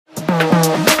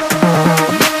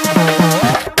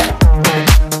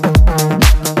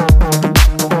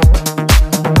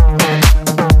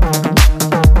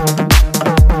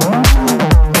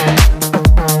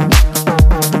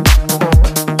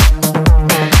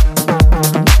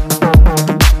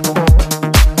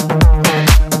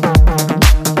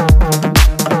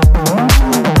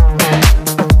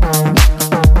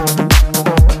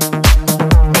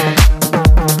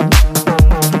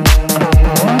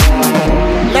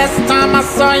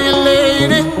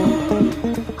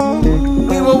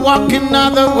were walking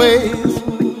other ways.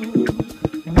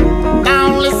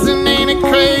 Now listen, ain't it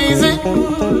crazy?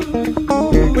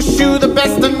 Wish you the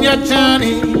best on your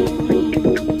journey.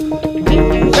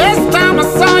 Last time I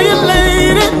saw you,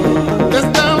 lady,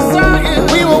 last time I saw you,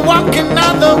 we were walking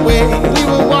other ways. We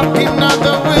were walking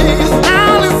other ways.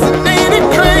 Now listen, ain't it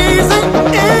crazy?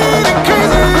 Ain't it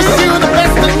crazy? Wish you the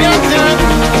best on your journey.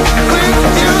 Wish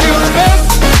you the best.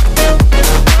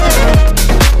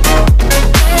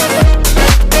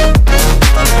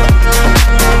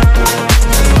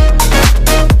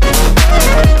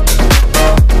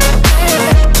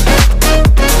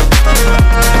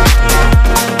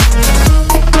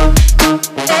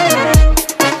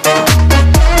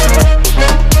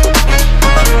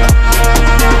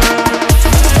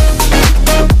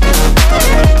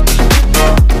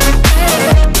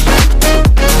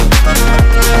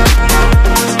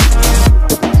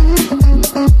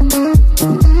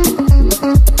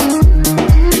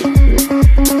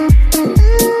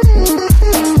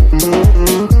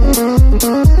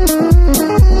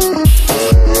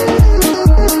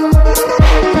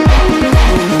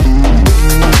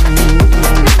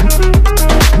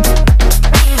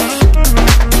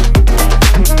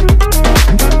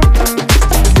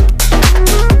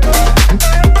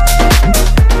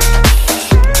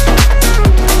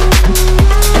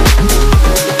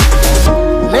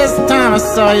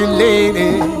 Saw you,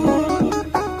 lady,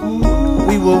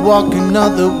 we were walking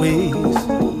other ways.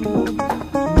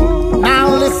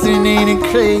 Now listen, ain't it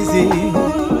crazy?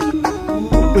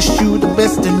 Wish you the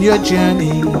best in your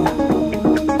journey.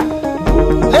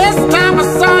 Last time I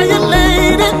saw you,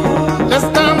 lady,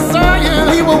 last time I saw you,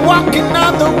 we were walking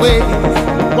other ways,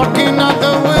 walking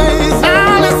other ways.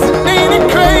 Now listen, ain't it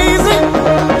crazy?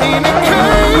 Ain't it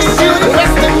crazy? Wish you the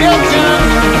best in your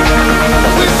journey.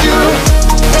 Wish you.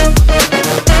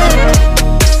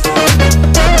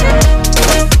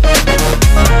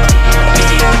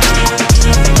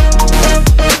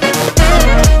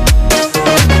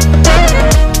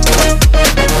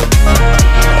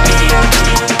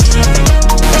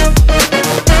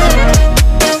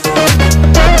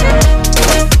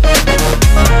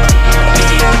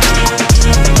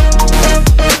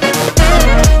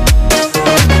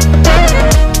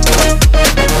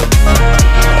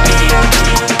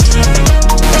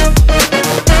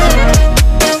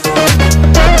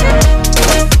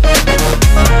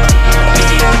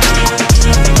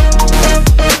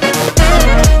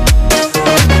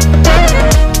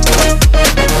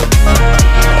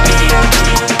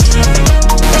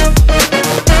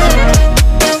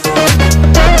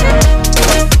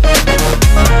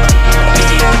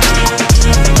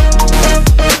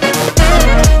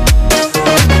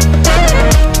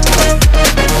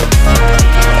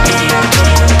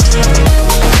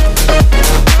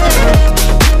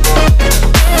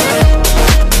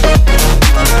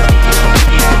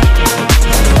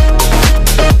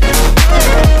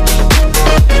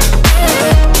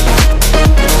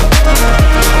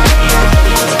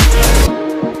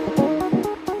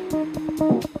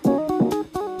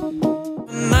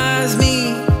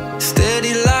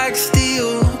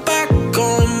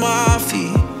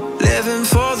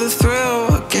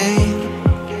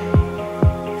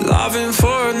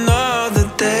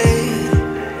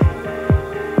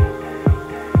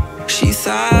 She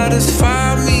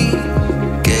satisfied me,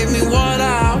 gave me what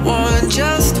I want,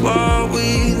 just what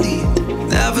we need,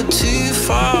 never too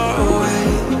far away.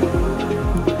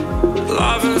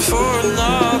 Loving for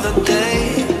another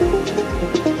day,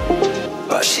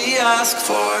 but she asked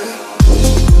for it.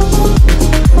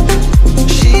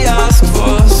 She asked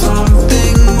for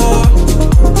something more.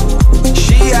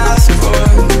 She asked for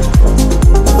it.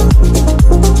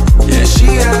 Yeah,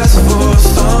 she asked for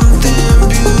something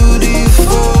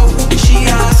beautiful. She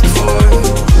asked for it.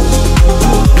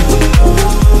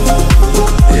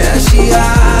 Yeah, she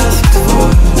asked for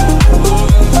it.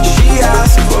 She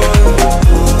asked for it.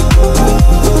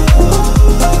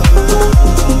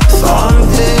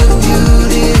 Something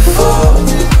beautiful.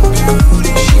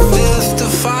 She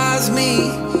mystifies me.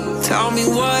 Tell me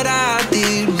what I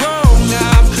did wrong,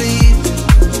 I plead.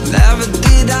 Never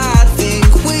did I think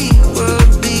we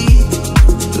would be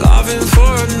loving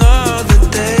for another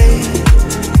day,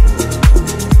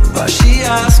 but she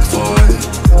asked for it.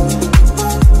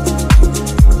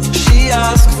 She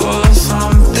asked for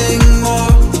something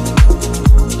more.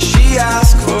 She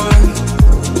asked for it.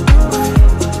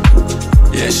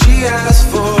 Yeah, she asked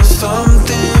for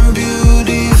something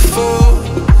beautiful.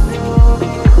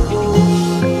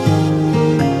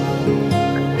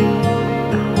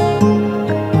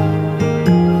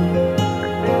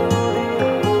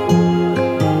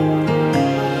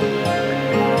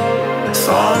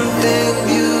 Something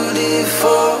beautiful.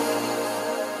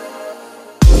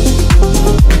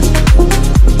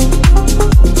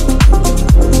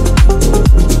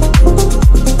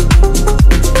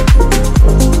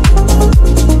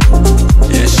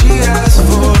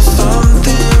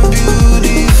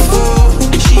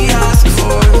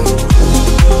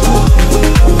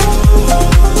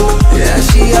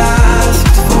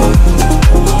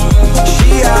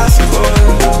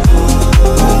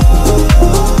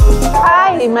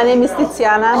 name is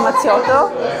Tiziana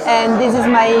Mazziotto, and this is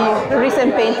my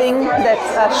recent painting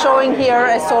that's showing here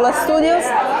at Soho Studios.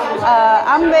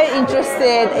 I'm very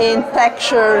interested in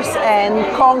textures and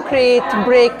concrete,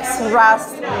 bricks,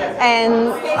 rust,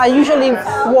 and I usually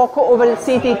walk over the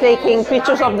city taking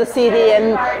pictures of the city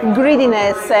and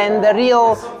grittiness and the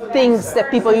real things that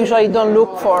people usually don't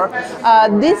look for.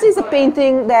 This is a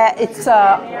painting that it's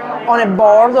on a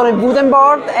board, on a wooden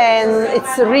board, and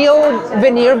it's a real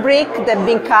veneer brick that's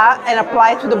been cut and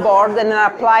applied to the board, and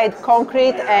then applied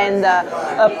concrete and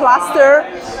plaster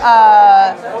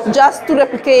just to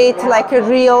replicate like a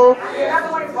real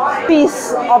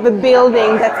piece of a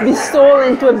building that's been stolen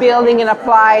into a building and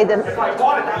applied and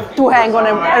to hang on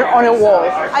a wall.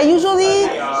 I usually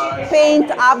paint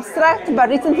abstract, but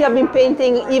recently I've been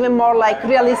painting even more like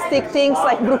realistic things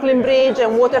like Brooklyn Bridge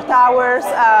and water towers,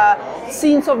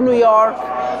 scenes of New York.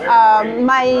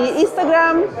 My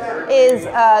Instagram is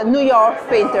New York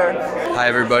Painter. Hi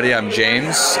everybody, I'm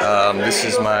James. This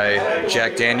is my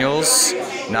Jack Daniels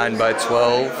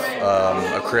 9x12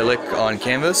 acrylic on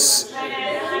canvas.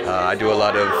 I do a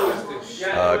lot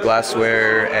of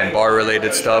glassware and bar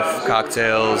related stuff,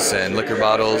 cocktails and liquor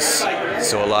bottles.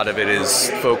 So a lot of it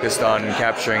is focused on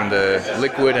capturing the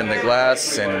liquid and the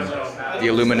glass and the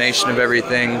illumination of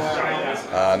everything.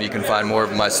 You can find more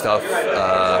of my stuff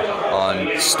on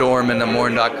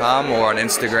storminthemorn.com or on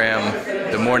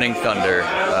Instagram, The Morning Thunder,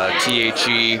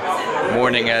 THE,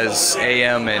 morning as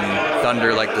AM and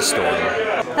thunder like the storm.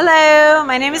 Hello,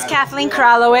 my name is Kathleen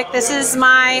Kralowick. This is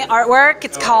my artwork.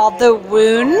 It's called The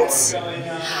Wounds.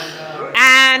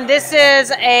 And this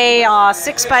is a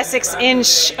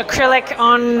 6x6" acrylic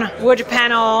on wood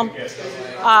panel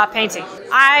painting.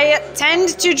 I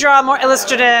tend to draw more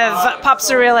illustrative, pop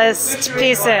surrealist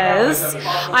pieces.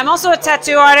 I'm also a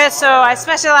tattoo artist, so I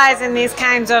specialize in these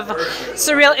kinds of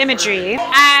surreal imagery.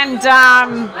 And I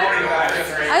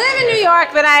live in New York,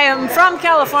 but I am from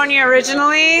California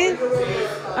originally.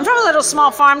 I'm from a little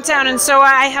small farm town, and so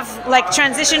I have like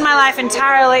transitioned my life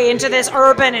entirely into this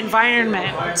urban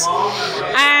environment.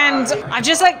 And I've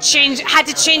just like had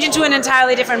to change into an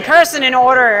entirely different person in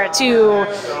order to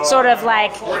sort of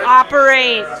like operate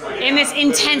in this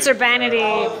intense urbanity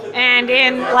and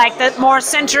in like the more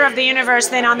center of the universe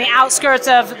than on the outskirts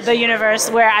of the universe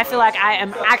where I feel like I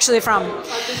am actually from.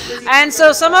 And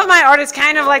so some of my art is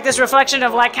kind of like this reflection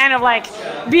of like kind of like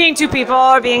being two people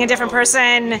or being a different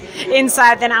person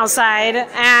inside than outside.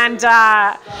 And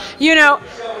you know,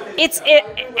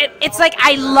 it's like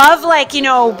I love like, you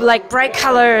know, like bright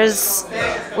colors,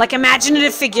 like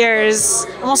imaginative figures.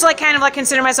 I'm also like kind of like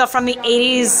consider myself from the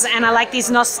 80s, and I like these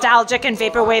nostalgic and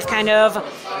vaporwave kind of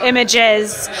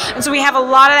images. And so we have a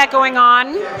lot of that going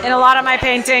on in a lot of my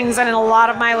paintings and in a lot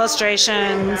of my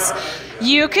illustrations.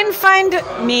 You can find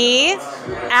me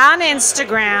on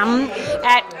Instagram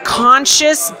at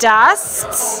Conscious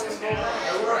Dust.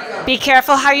 Be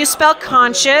careful how you spell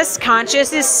conscious.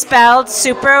 Conscious is spelled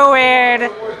super weird.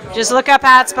 Just look up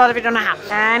how it's spelled if you don't know how.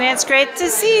 And it's great to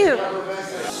see you.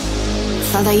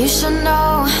 Thought that you should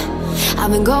know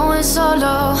I've been going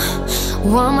solo.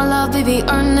 Want my love, baby,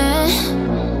 earn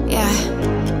it. Yeah,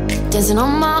 dancing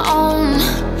on my own.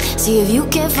 See if you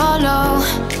can follow.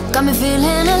 Got me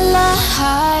feeling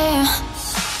alive.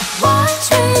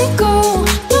 Watch me go,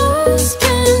 lose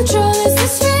control. Is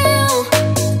this real?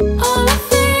 All I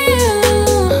feel.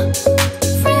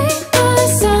 Break my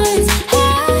signs.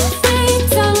 Every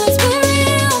time, let's be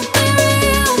real, be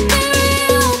real, be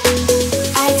real.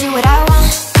 I do what I want.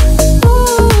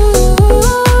 Ooh,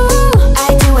 I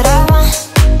do what I want.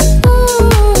 Ooh,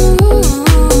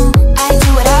 I do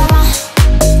what I want.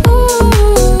 Ooh,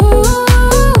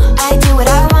 I do what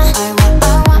I want. I want, I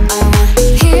want, I want.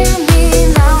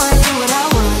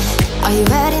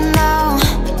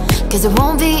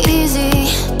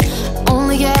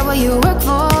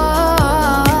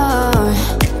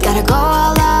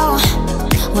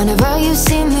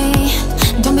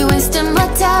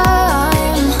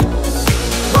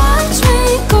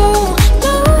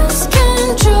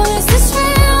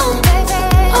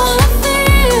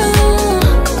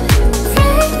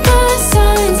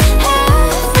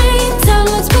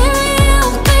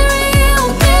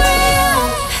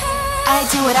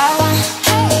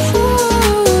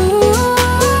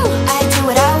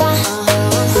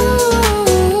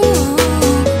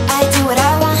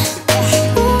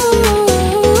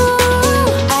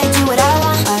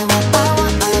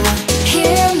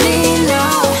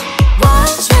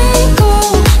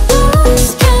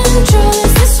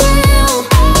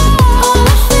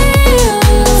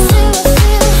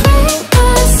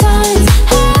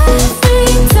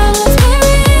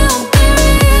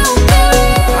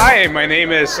 Hi, my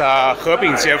name is He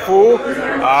Bingjie Fu.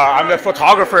 I'm the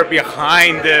photographer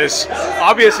behind this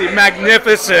obviously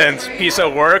magnificent piece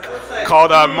of work called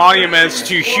Monuments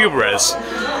to Hubris.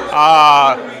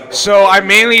 So I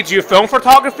mainly do film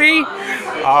photography.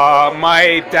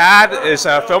 My dad is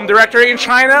a film director in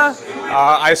China.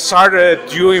 I started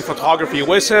doing photography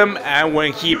with him, and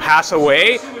when he passed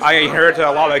away, I inherited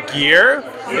a lot of gear.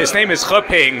 His name is He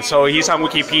Ping, so he's on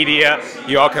Wikipedia.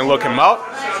 You all can look him up.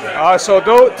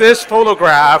 This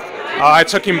photograph I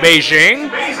took in Beijing.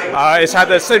 It's at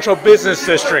the Central Business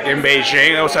District in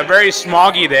Beijing. It was a very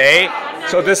smoggy day.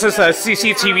 So this is a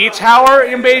CCTV tower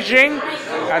in Beijing,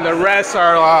 and the rest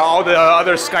are all the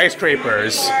other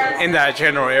skyscrapers in that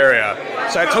general area.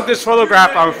 So I took this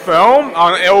photograph on film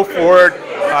on Ilford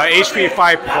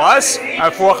HP5 Plus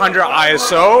at 400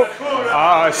 ISO.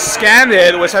 Scanned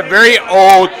it with a very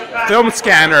old film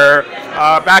scanner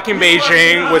back in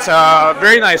Beijing with a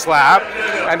very nice lab,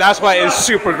 and that's why it's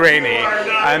super grainy.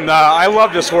 And I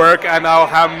love this work, and I'll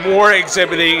have more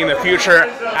exhibiting in the future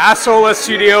at Soho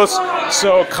Studios,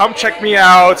 so come check me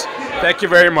out. Thank you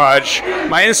very much.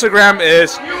 My Instagram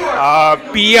is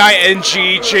BINGJIEFUHE.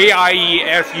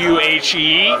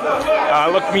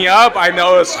 Look me up. I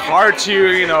know it's hard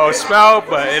to spell,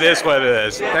 but it is what it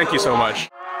is. Thank you so much.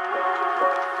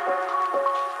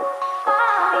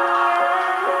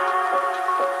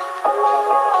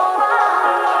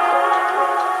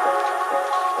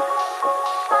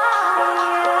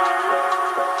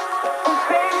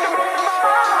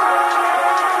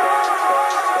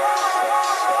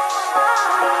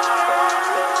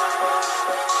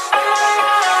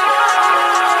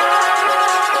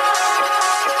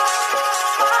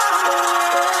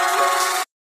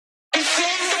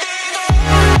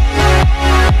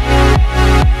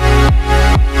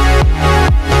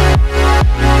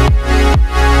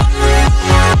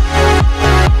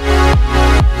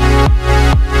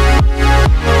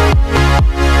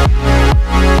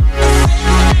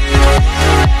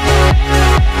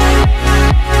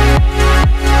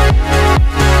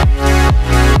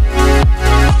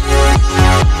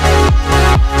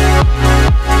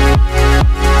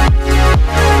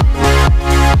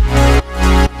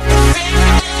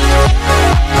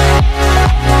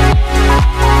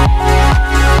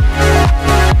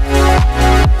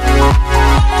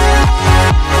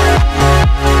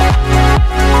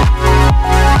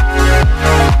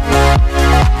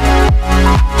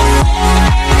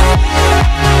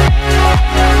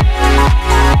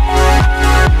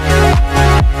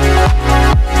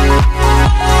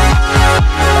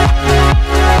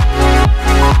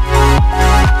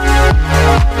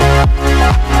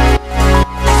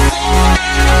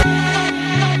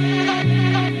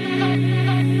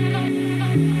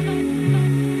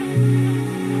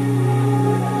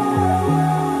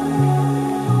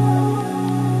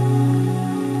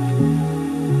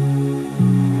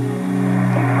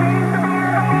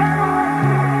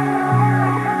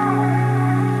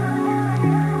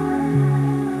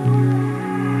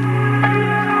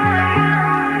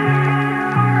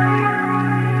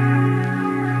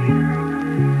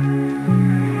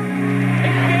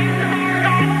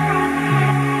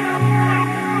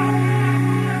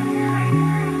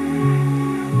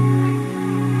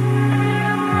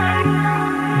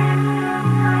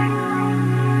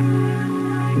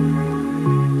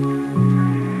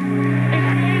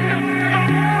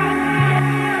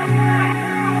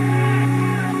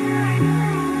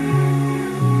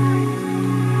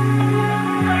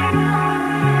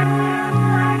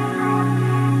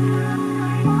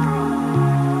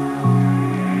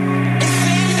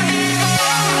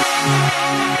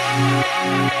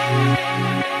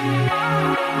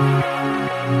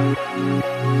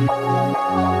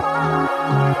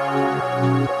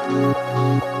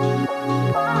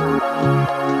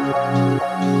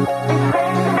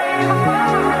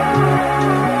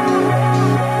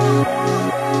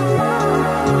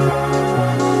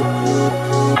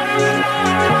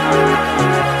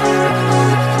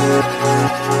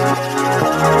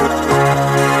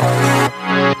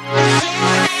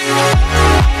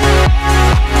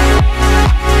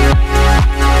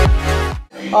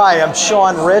 Hi, I'm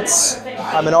Sean Ritz.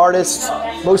 I'm an artist.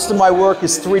 Most of my work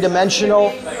is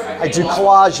three-dimensional. I do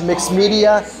collage, mixed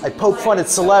media. I poke fun at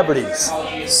celebrities.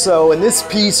 So in this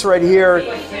piece right here,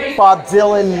 Bob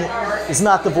Dylan is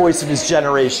not the voice of his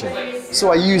generation.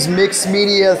 So I use mixed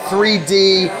media,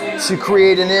 3D, to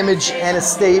create an image and a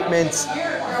statement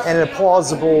and a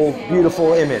plausible,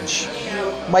 beautiful image.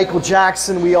 Michael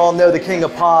Jackson, we all know, the king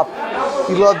of pop.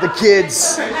 He loved the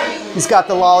kids. He's got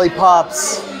the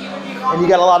lollipops. And you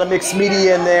got a lot of mixed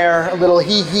media in there, a little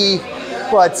hee-hee.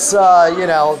 But, you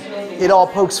know, it all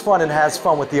pokes fun and has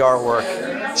fun with the artwork.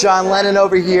 John Lennon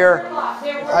over here.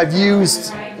 I've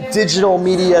used digital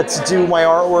media to do my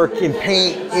artwork in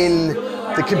paint in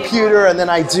the computer, and then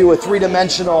I do a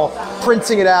three-dimensional,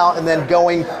 printing it out, and then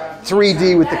going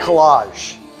 3D with the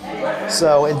collage.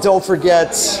 So, and don't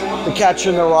forget the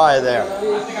Catcher in the Rye there,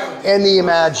 and the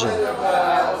Imagine,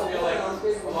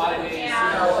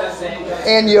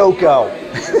 and Yoko.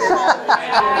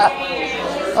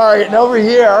 All right, and over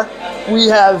here we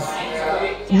have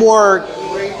more,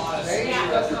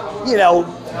 you know,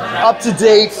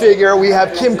 up-to-date figure. We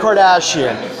have Kim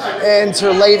Kardashian and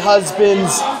her late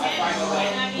husband's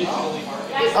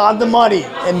on the money,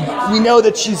 and we know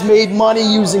that she's made money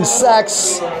using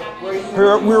sex.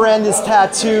 Her rear end is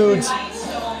tattooed.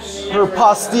 Her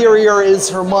posterior is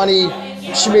her money.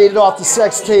 She made it off the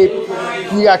sex tape.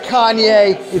 You got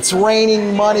Kanye. It's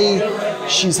raining money.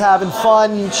 She's having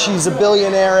fun. She's a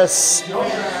billionairess.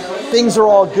 Things are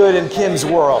all good in Kim's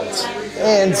world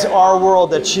and our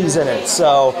world that she's in it.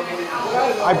 So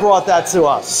I brought that to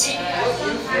us.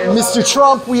 Mr.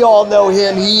 Trump, we all know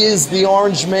him. He is the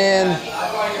orange man.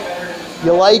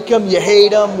 You like him, you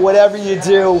hate him, whatever you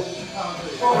do,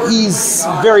 he's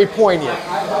very poignant.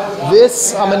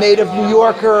 This, I'm a native New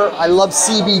Yorker. I love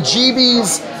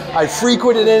CBGB's. I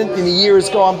frequented it in the years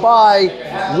gone by.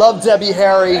 Love Debbie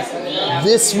Harry.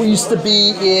 This used to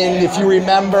be in, if you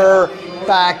remember,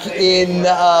 back in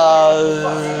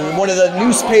one of the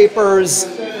newspapers,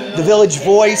 the Village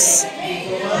Voice.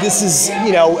 This is,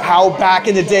 you know, how back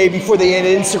in the day before they had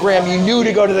Instagram, you knew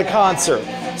to go to the concert.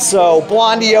 So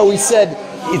Blondie always said,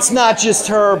 it's not just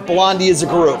her, Blondie is a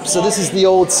group. So this is the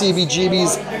old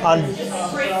CBGB's on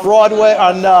Broadway,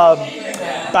 on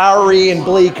Bowery and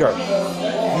Bleecker.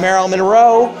 Marilyn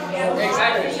Monroe.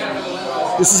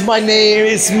 This is my name,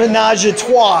 it's Menage a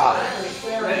Trois.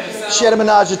 She had a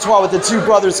menage a trois with the two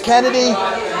brothers Kennedy.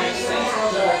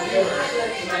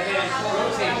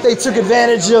 They took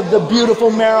advantage of the beautiful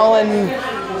Marilyn.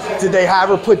 Did they have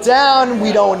her put down?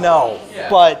 We don't know.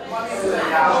 But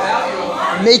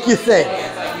make you think.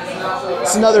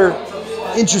 It's another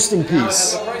interesting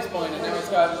piece.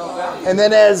 And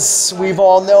then, as we've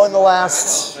all known in the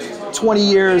last 20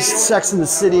 years, Sex and the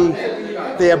City,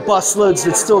 they have busloads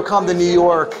that still come to New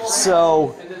York.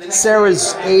 So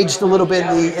Sarah's aged a little bit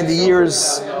in the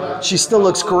years. She still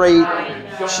looks great.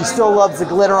 She still loves the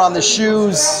glitter on the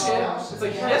shoes.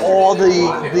 All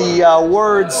the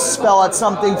words spell out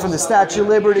something, from the Statue of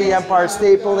Liberty, Empire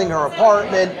State Building, her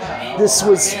apartment. This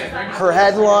was her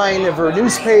headline of her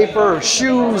newspaper, her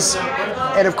shoes,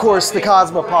 and of course the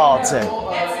Cosmopolitan,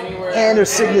 and her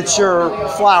signature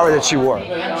flower that she wore.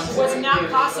 Was not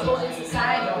possible in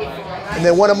society before. And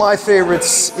then one of my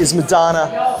favorites is Madonna,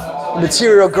 the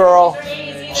Material Girl.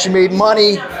 She made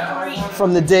money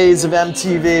from the days of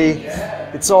MTV.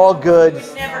 It's all good.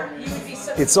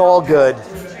 It's all good.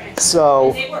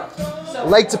 So I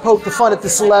like to poke the fun at the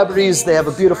celebrities. They have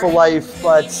a beautiful life,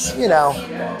 but you know,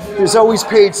 there's always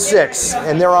page 6,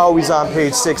 and they're always on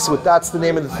page 6. So that's the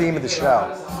name of the theme of the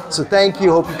show. So thank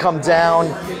you. Hope you come down,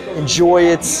 enjoy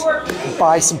it, and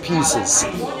buy some pieces.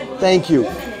 Thank you.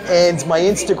 And my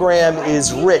Instagram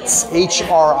is Ritz,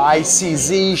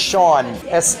 H-R-I-C-Z, Shawn,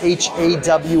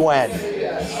 S-H-A-W-N.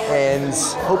 And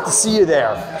hope to see you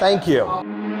there. Thank you.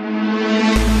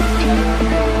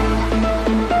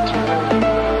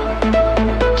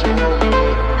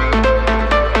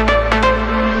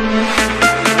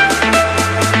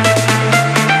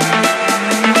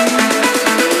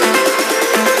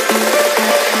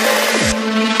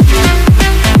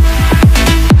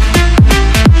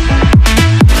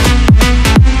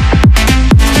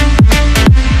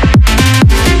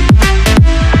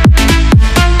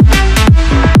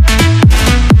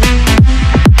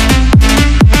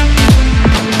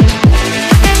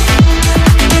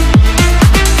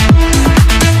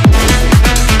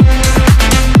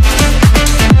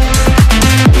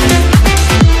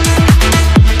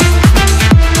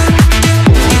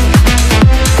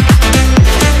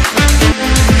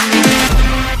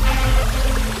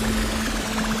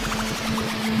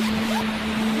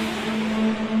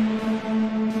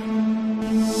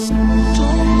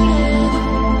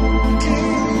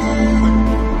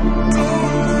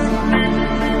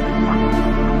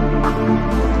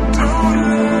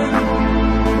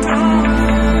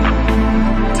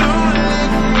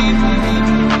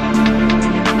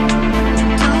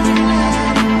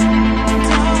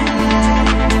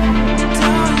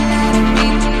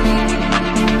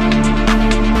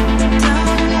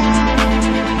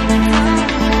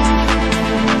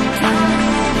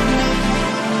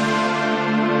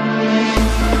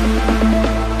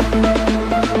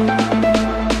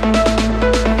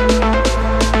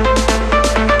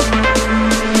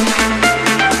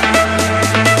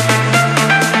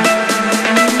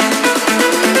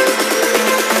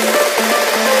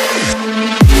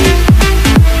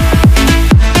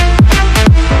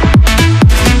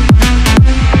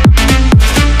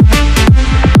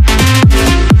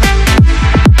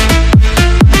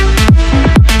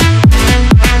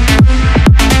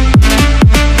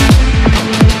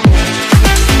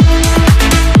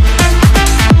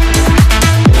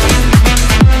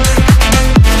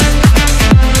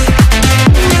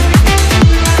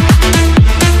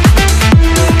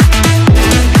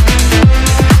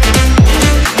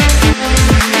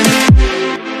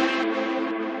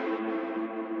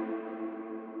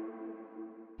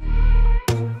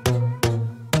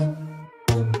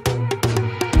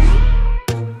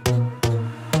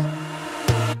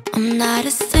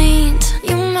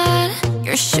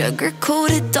 Your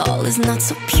sugar-coated doll is not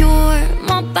so pure.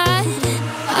 My bad,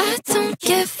 I don't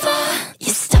give up.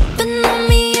 You're stepping on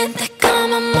me and they call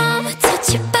my mama.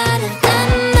 Touch you better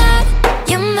than that.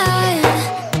 You're mad,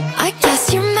 I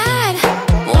guess you're mad.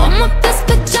 Wore my best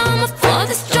pajama for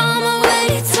this drama. Why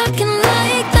you talking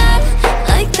like that,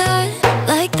 like that,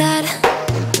 like that?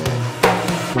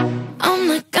 I'm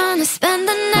not gonna spend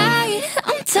the night,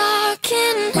 I'm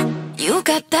talking. You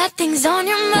got bad things on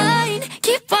your mind,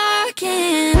 keep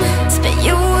walking. Spit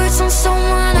your words on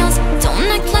someone else. Don't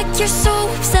act like you're so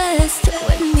obsessed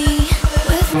with me,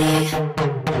 with me.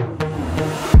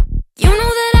 You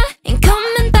know that I ain't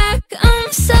coming back,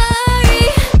 I'm sorry.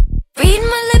 Read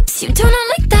my lips, you do not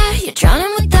like that. You're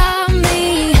drowning without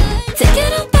me. Take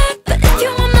it all back, but if you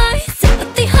want my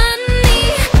sympathy,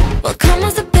 honey, well, come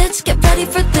as a bitch, get ready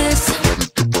for this.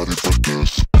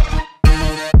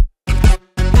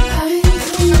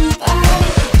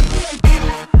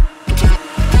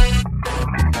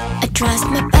 I tried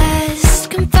my best,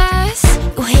 confess.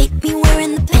 You hate me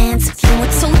wearing the pants. If you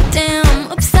weren't so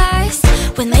damn obsessed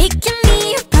with making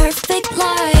me a perfect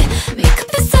lie.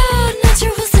 Makeup is out,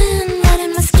 naturals in,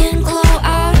 letting my skin glow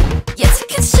out. You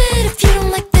took it shit if you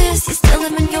don't like this. You still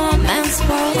live in your man's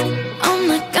world. I'm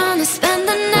not gonna spend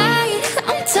the night,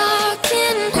 I'm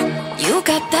talking. You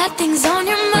got bad things on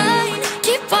your mind,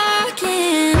 keep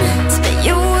walking. Spit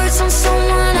your words on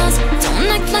someone else. Don't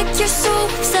act like you're so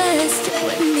obsessed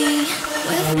with me,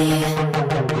 with me.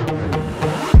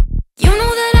 You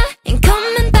know that I ain't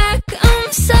coming back,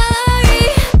 I'm sorry.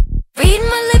 Read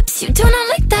my lips, you do not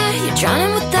like that. You're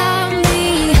drowning without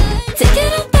me. Take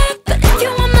it all back, but if you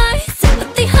want my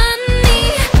sympathy, honey,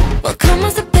 well, come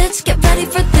as a bitch, get ready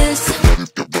for this.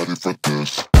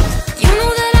 You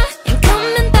know that I ain't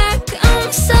coming back,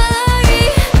 I'm sorry.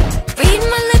 Read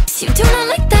my lips, you do not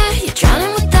like that. You're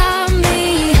drowning without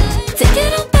me. Take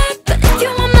it all back, but if you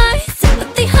want my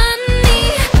sympathy, honey,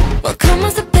 well, come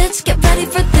as a bitch, get ready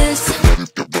for this.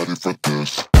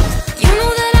 You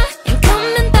know that I ain't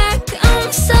coming back,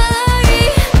 I'm sorry.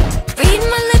 Read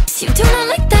my lips, you do not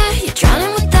like that. You're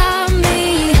drowning without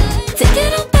me. Take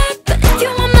it all back, but if you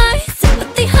want my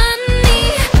sympathy, honey,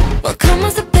 well, come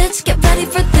as a bitch, get ready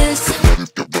for this.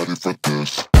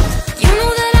 You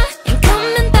know that I ain't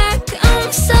coming back,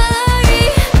 I'm sorry.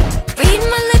 Read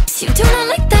my lips, you do not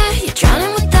like that. You're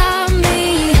drowning without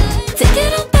me. Take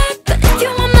it all back, but if you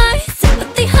want my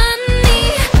sympathy, honey,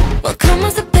 well, come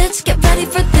as a bitch, get ready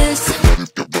for this.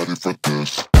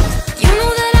 You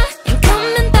know that I ain't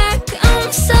coming back,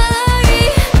 I'm sorry.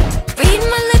 Read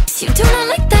my lips, you do not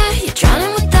like that. You're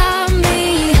drowning without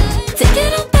me. Take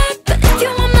it all back, but if you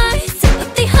want my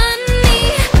sympathy, honey,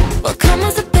 well, come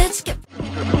as a bitch, get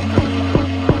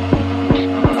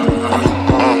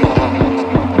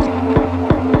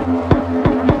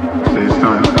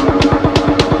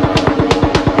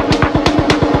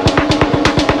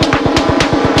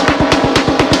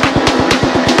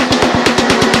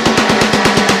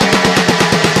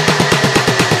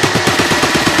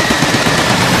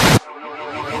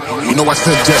You know I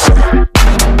said just.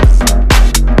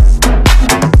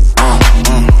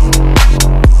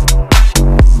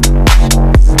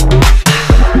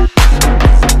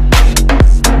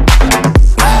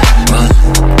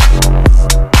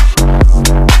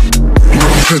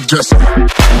 Just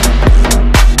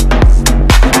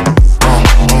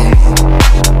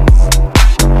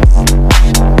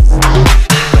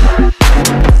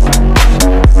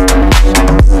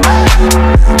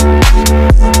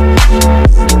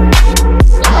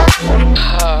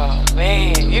Oh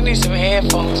man, you need some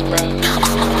headphones, bro.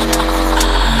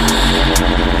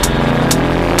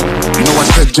 you know I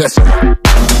said just.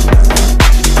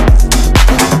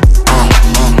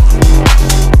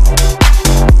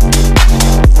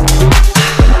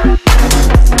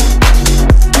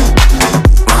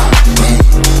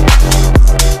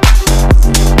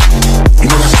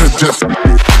 Just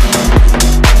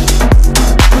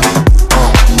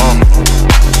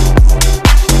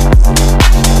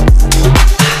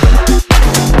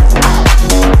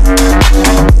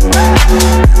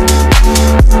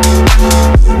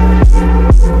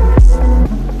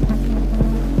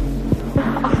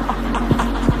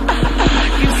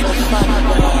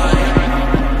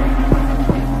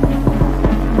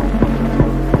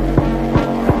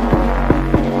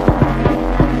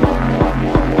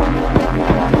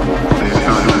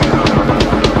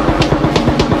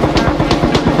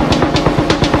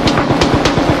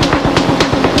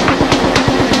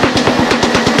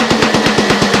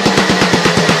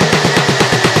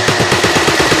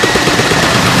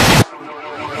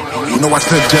you know I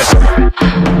said just.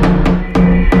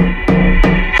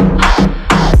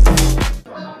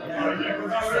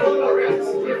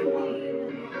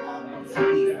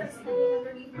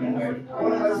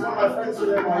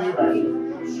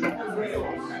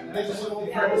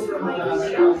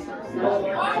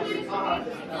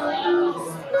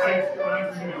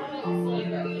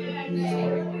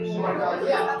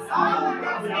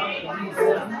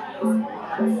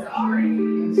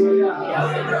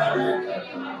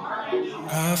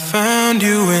 I found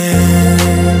you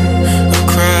in a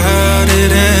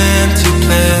crowded, empty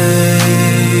place.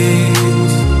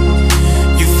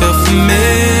 You felt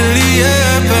familiar,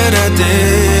 but I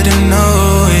didn't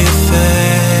know your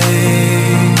face.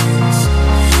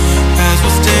 As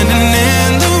we're standing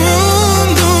in the room,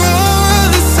 the roar of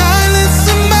the silence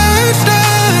submerged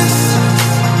us.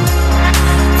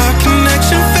 Our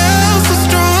connection felt so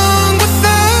strong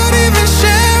without even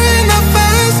sharing our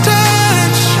first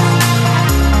touch.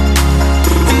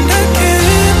 And I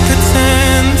can't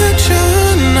pretend that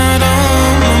you're not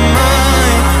on my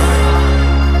mind.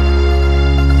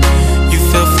 You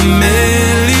felt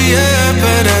familiar,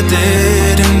 but I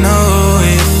didn't know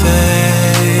your face.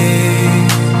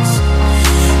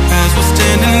 As we're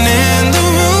standing in the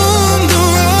room, the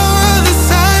roar of the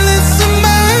silence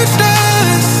submerged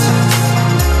us.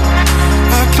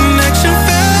 Our connection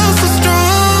felt so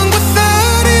strong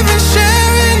without even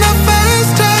sharing our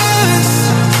first touch.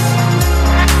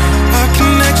 Our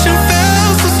connection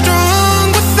felt so strong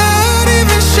without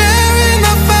even sharing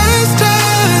our first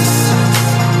touch.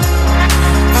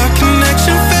 Our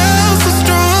connection felt so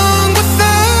strong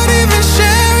without even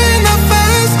sharing our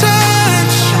first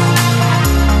touch.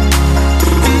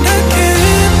 And I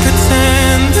can't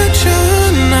pretend that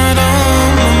you're not on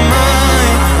my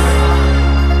mind.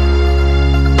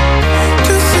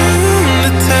 Too soon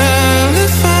to tell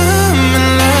if I'm in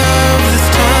love this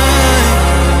time.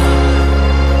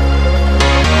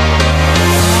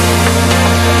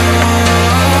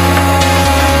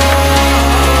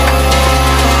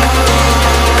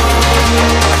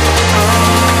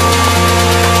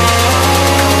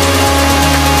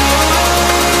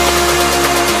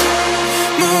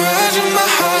 Mirage in my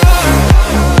heart.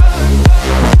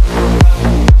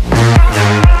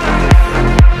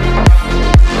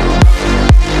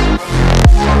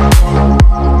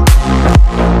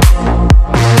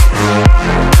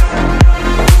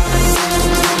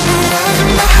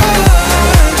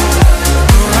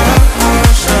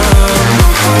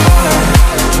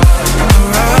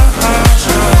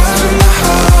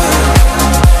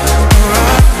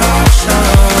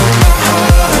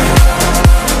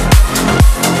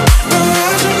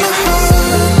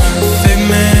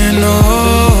 Figment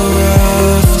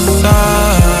of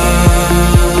facade.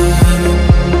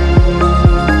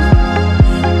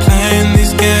 Playing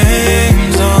these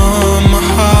games on my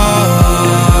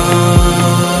heart.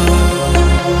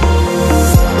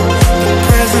 The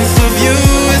presence of you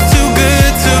is too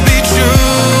good to be true.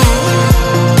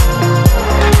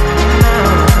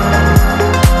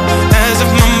 As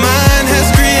if my mind has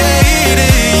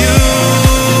created you.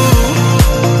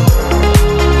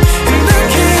 And I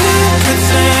can't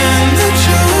pretend that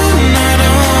you're not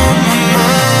on my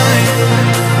mind.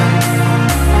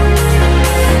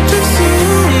 Too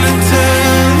soon to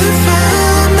tell if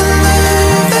I'm in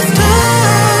love this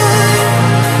time.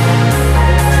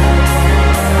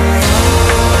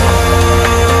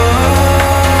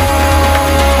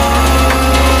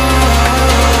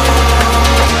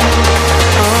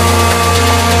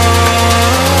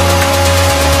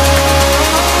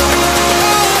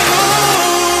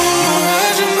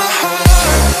 Mirage in my heart.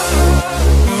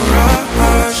 Mirage of my heart.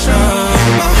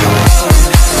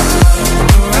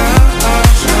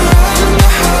 Mirage of my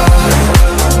heart.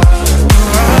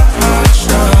 Mirage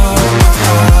of my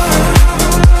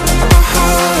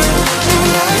heart.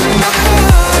 Mirage in my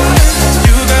heart.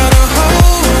 You got a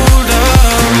hold of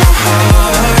my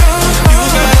heart. You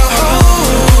got a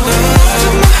hold of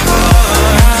my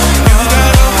heart. You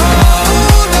got a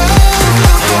hold of my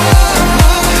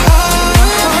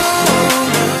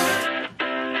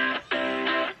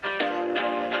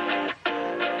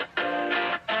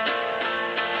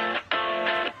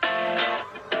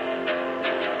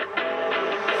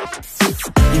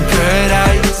You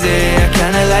paradise it, I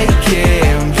kinda like it.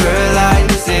 I'm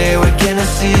paralyzed it, why can't I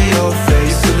see your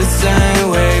face? Feel the same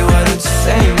way, why don't you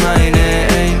say my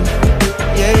name?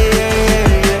 Yeah, yeah,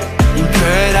 yeah, yeah. You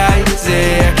paradise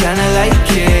it, I kinda like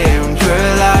it. I'm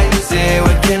paralyzed it,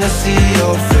 why can't I see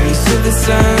your face? Feel the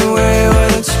same way, why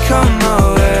don't you come my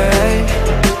way?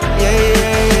 Yeah,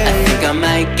 yeah, yeah. I think I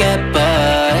might get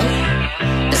bored.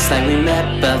 It's like we met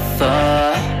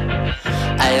before.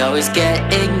 I always get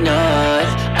ignored.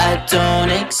 I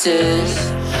don't exist.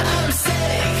 I'm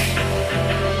sick.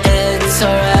 It's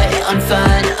alright, I'm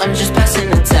fine. I'm just passing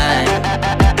the time.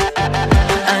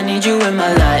 I need need you in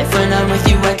my life. When I'm with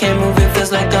you, I can't move, it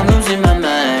feels like I'm losing my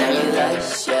mind.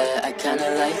 Paradise, yeah, I kinda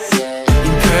like it.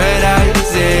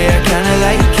 Paradise, yeah, I kinda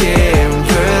like it.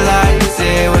 Paradise,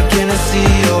 yeah, why can't I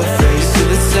see your face? Feel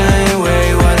the same way,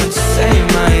 why don't you say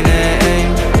my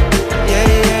name? Yeah,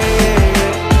 yeah, yeah, yeah.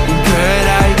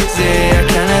 Paradise, yeah, I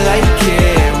kinda like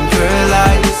it.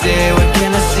 Paradise, yeah, why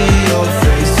can't I see your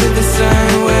face? Feel the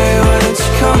same way, why don't you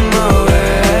come my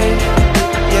way?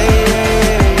 Yeah, yeah,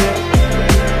 yeah, yeah.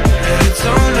 I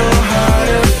don't know how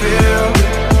to feel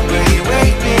when you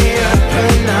wake me up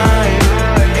at night.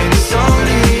 And it's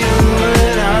only you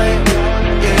and I.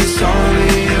 Yeah, it's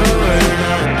only you and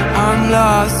I. I'm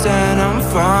lost and I'm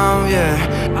found, yeah.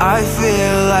 I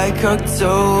feel like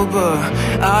October.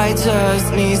 I just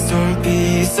need some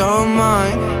peace of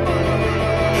mind.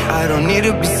 I don't need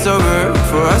to be sober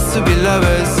for us to be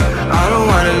lovers. I don't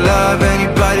wanna love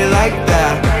anybody like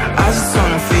that. I just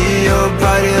wanna feel your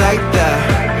body like that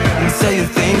and tell you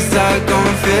things that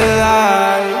gon' feel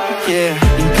like, yeah.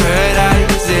 In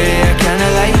paradise, yeah, I kinda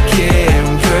like it. In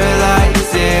paradise,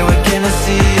 yeah, why can't I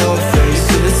see your face?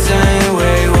 Feel the same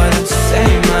way, why don't you say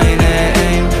my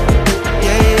name?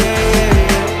 Yeah, yeah, yeah,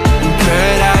 yeah. In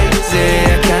paradise,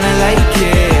 yeah, I kinda like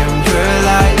it. In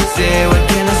paradise, yeah, why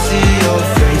can't I see your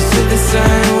face? Feel the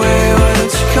same way, why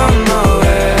don't you come my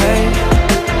way?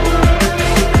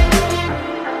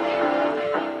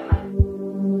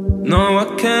 No, I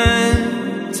can't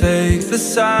take the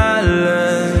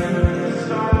silence.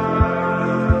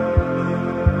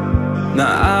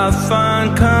 Now I find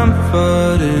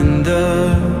comfort in the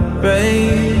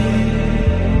rain.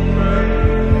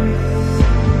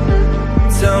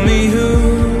 Tell me, who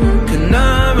can I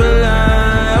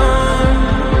rely on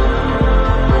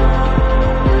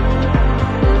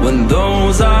when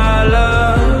those I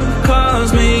love cause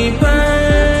me pain?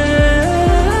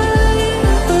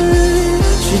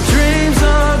 She dreams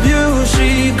of you, she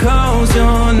calls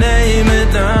your name at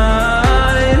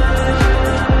night.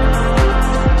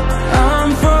 I'm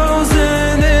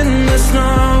frozen in the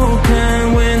snow, can't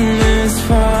win this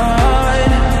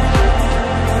fight.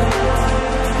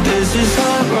 This is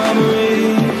heart robbery.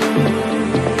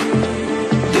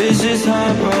 This is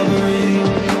heart robbery.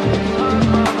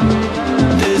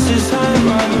 This is heart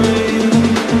robbery.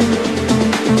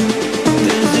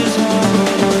 This is heart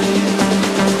robbery.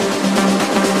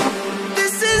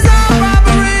 This is heart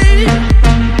robbery.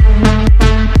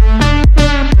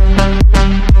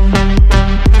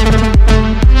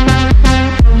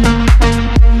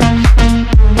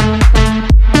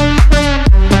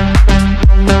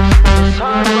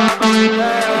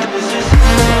 This is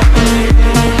heart robbery.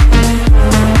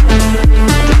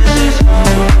 This is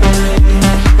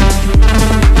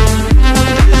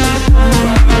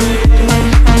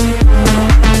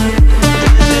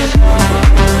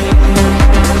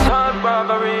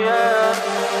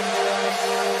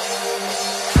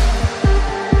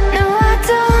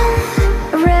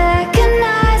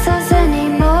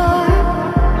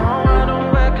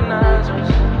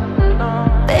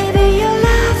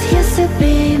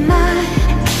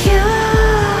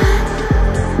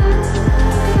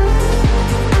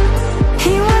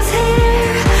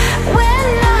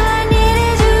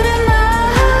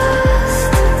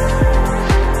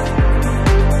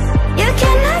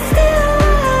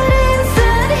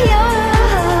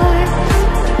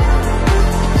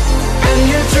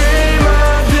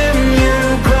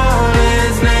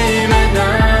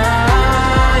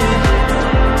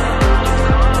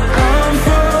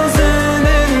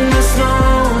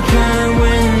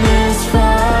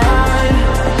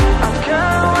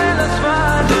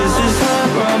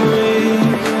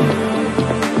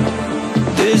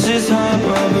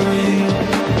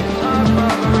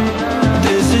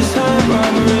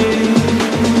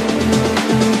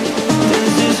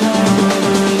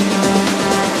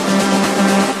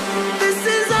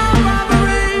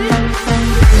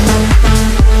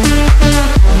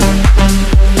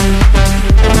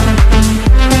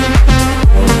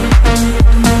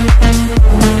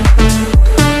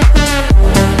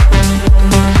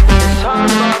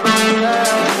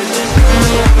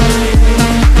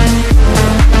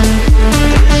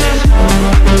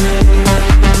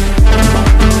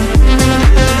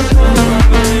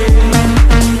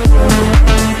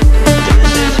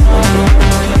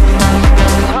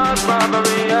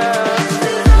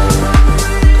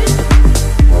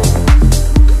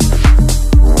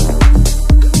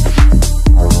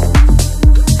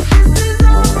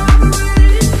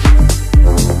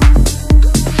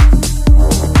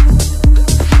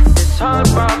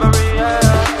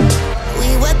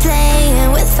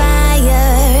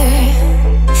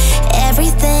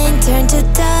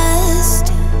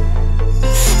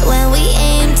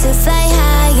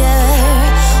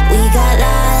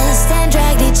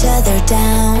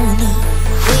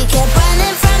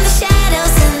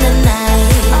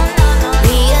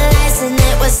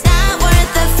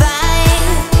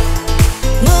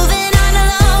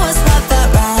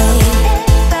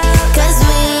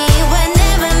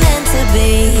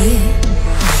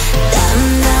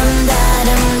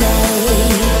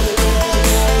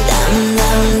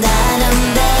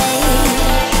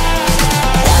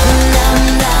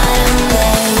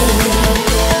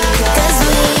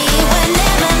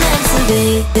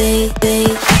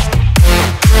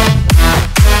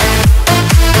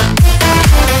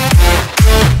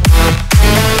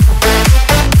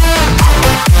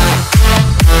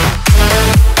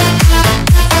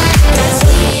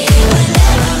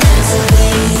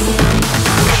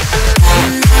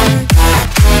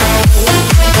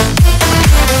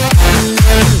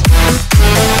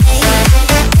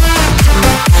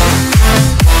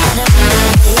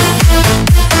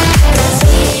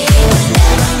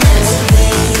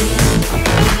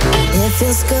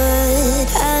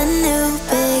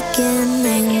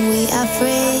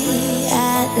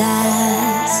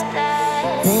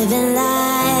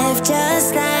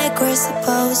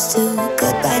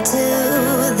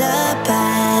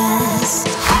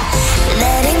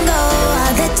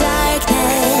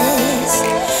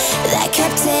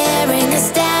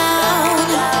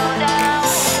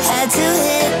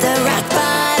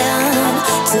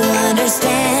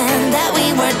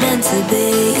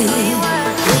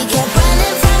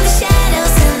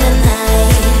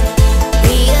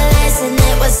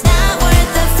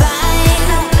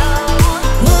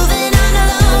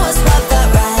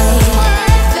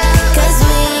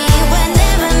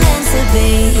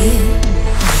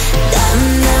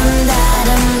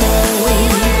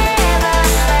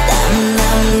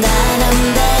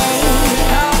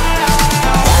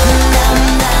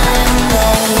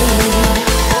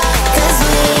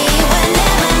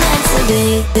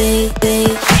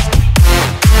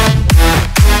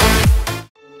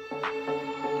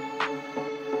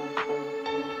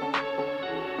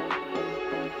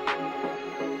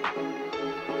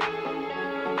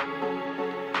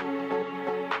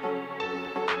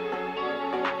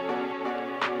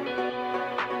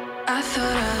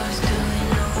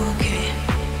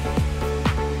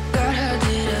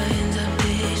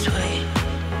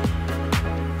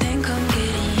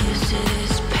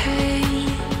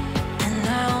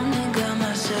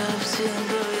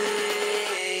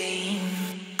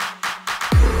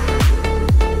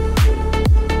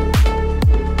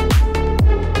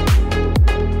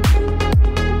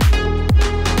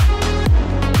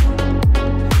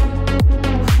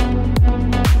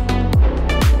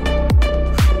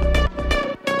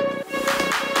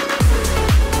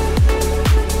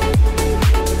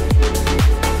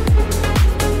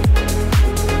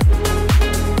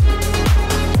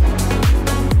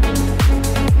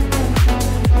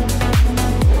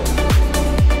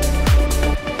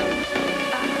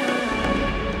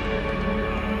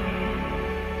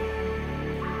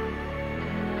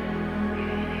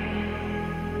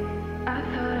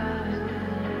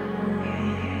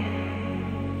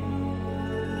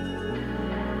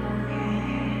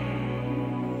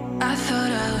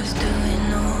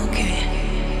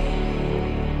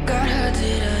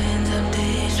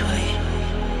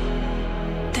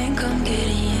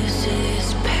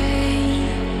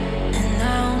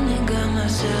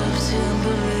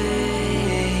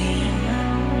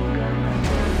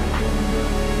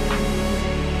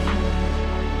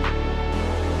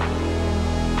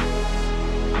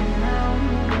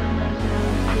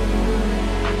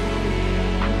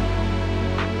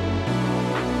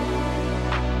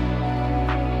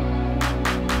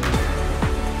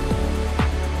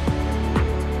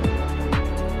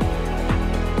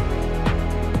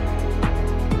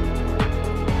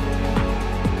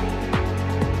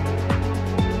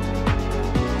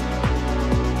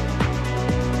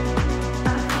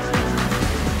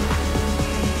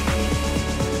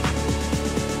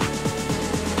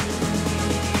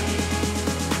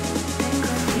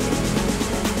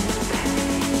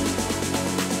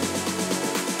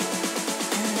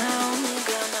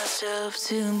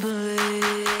to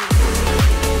believe.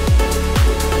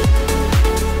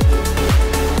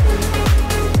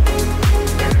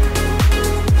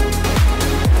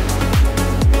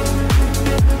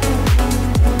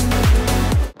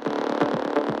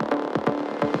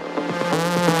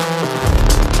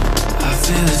 I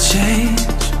feel a change,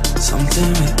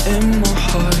 something within my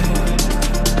heart.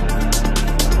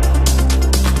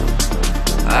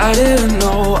 I didn't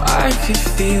know I could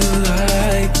feel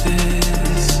like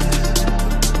this.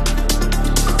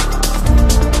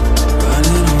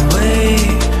 Running away,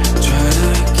 try to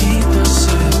keep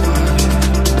myself out.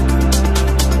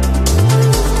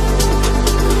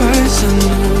 Twice I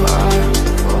knew I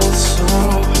fall so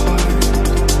hard.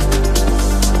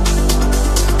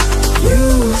 You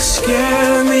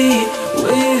scare me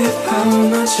with how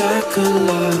much I could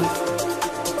love.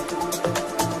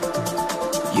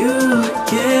 You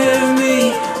give me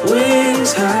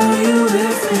wings, how you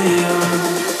lift me up.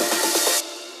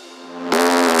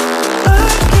 I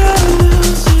can't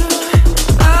lose you,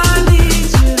 I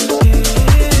need you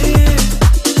here.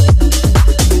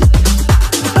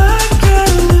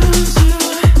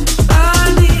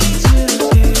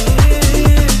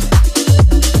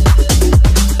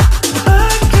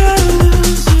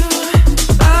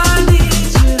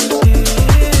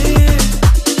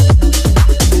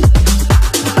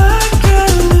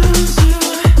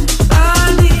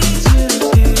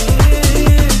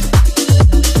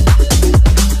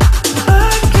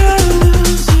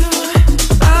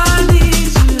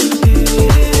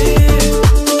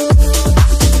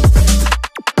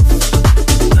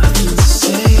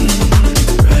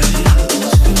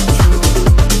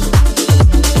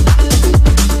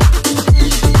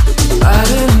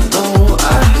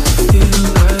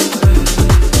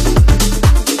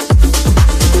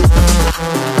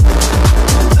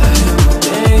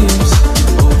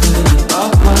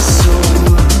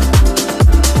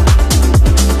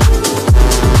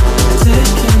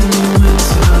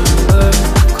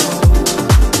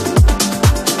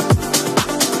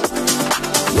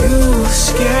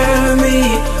 scare me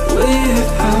with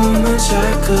how much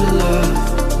I could love.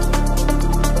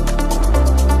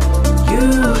 You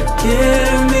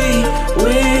give me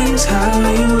wings, how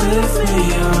you lift me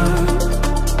up.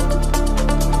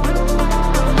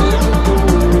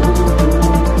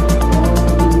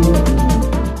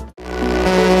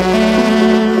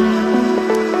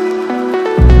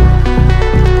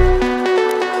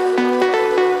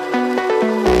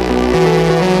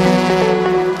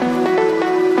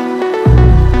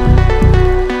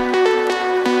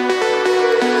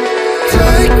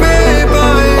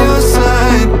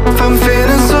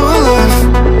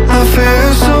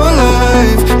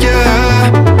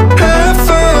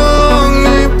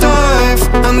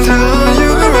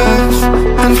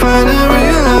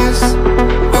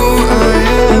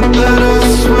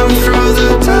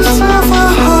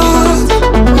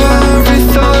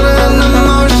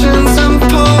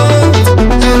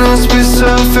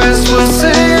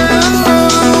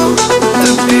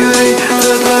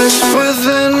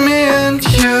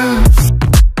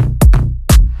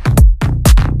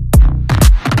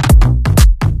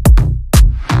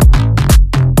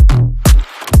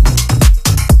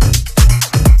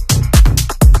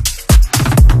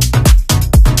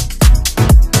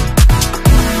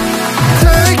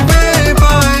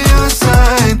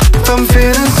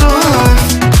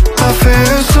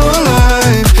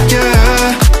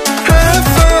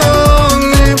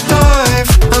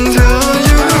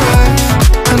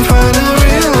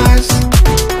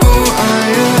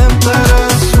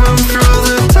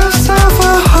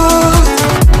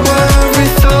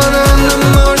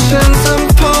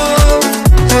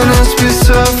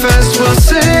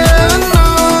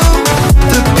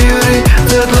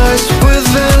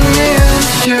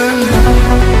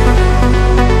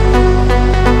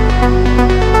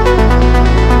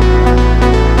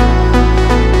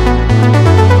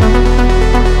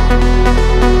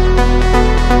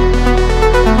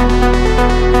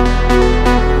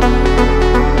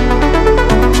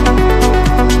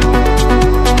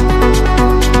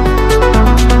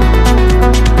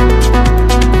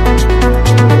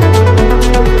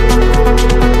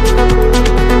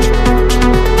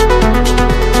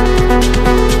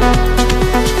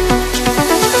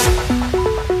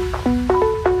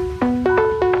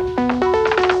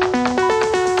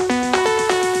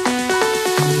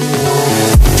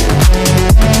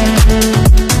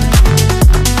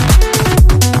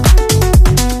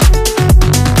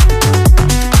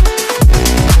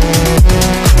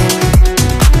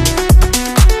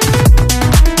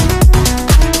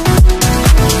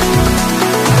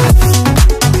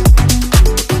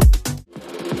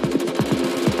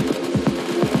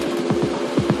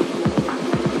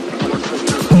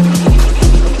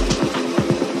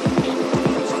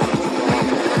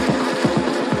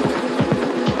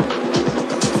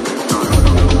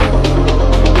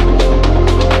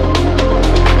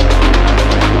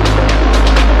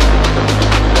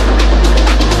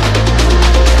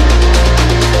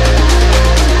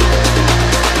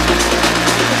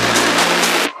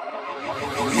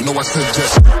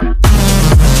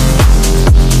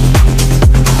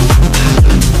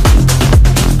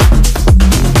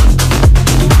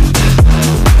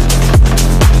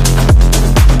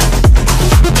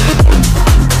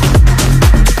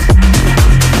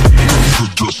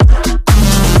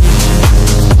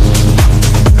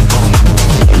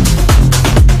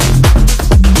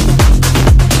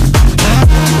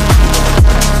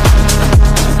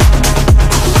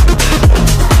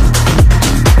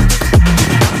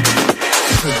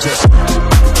 Just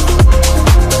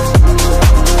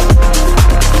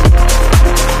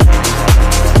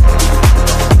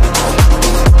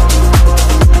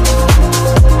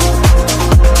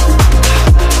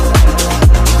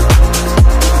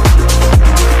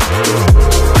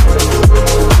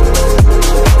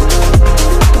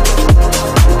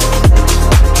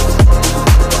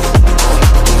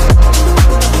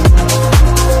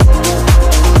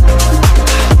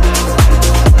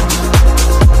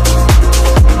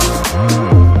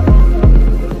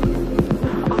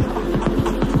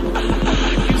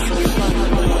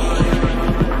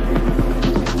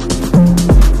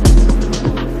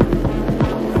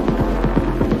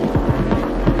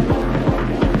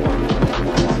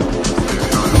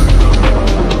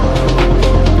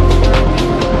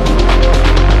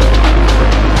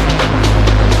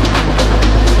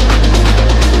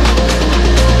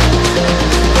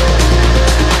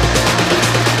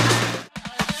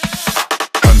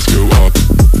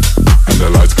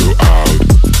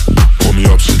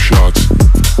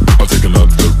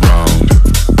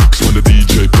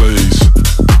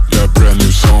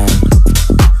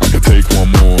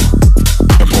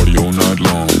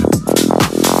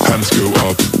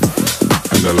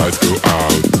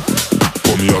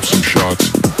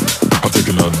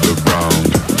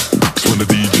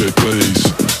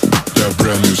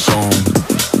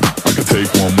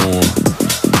one more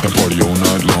and party all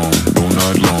night long, all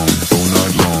night long, all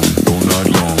night long, all night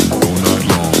long, all night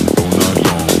long, all night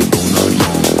long, all night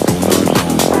long, all night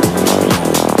long.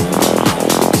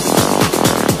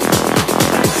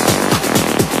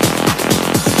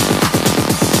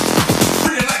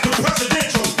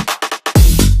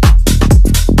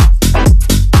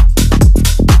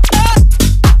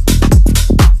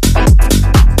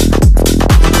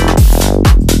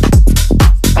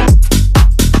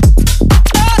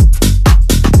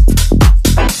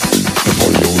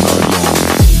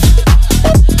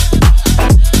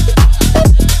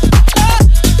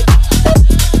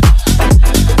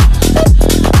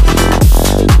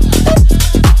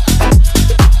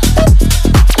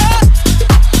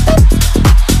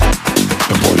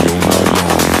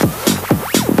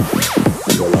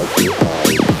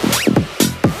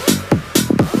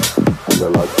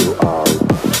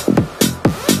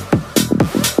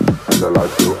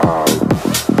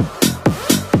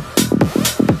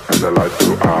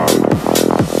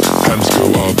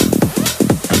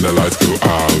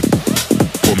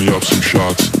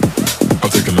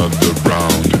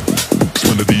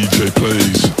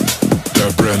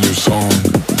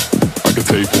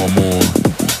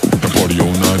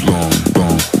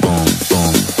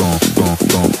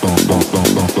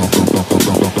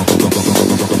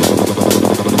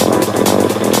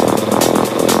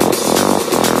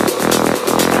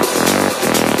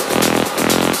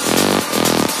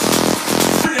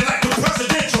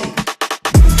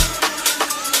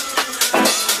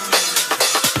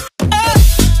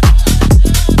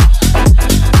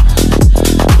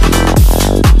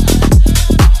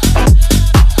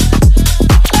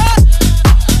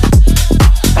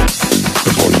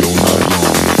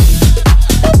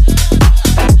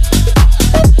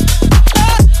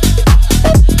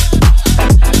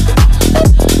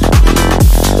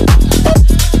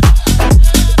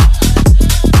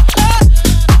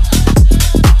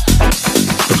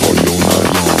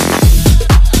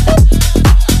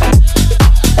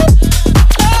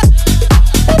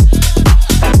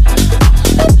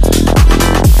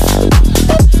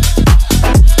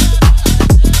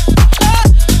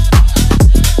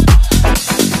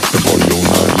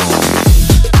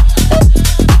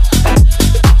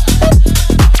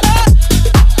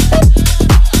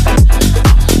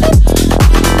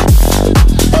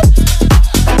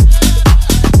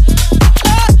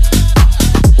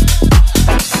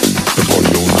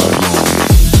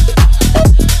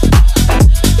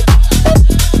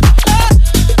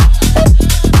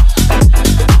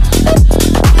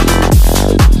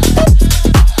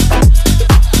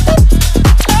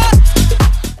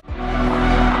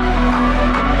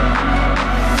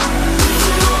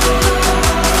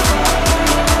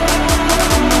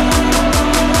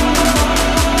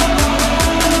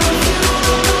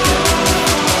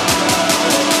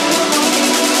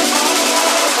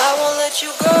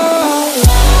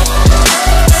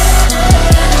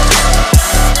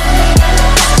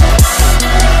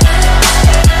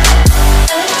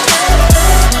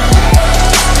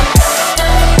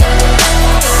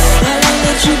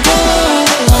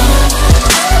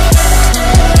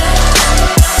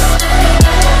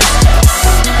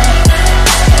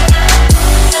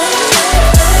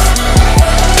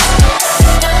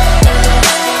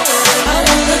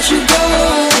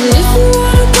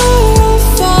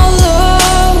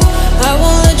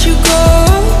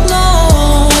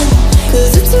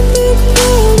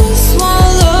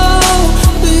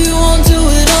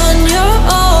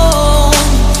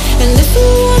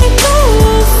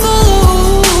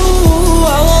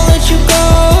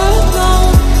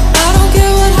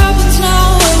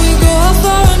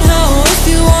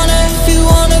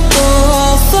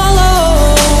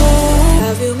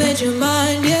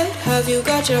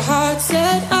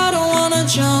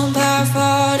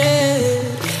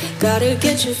 Gotta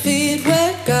get your feet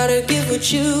wet, gotta give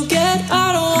what you get.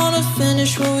 I don't wanna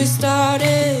finish where we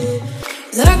started.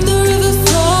 Like the river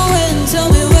flowing, tell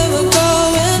me where we're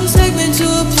going. Take me to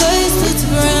a place that's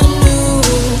brand new.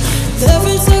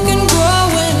 Every second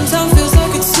growing, time feels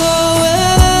like it's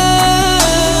slowing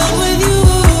with you.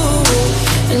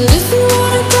 And if you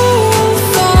wanna go, I'll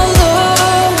follow.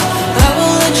 I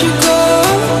won't let you go.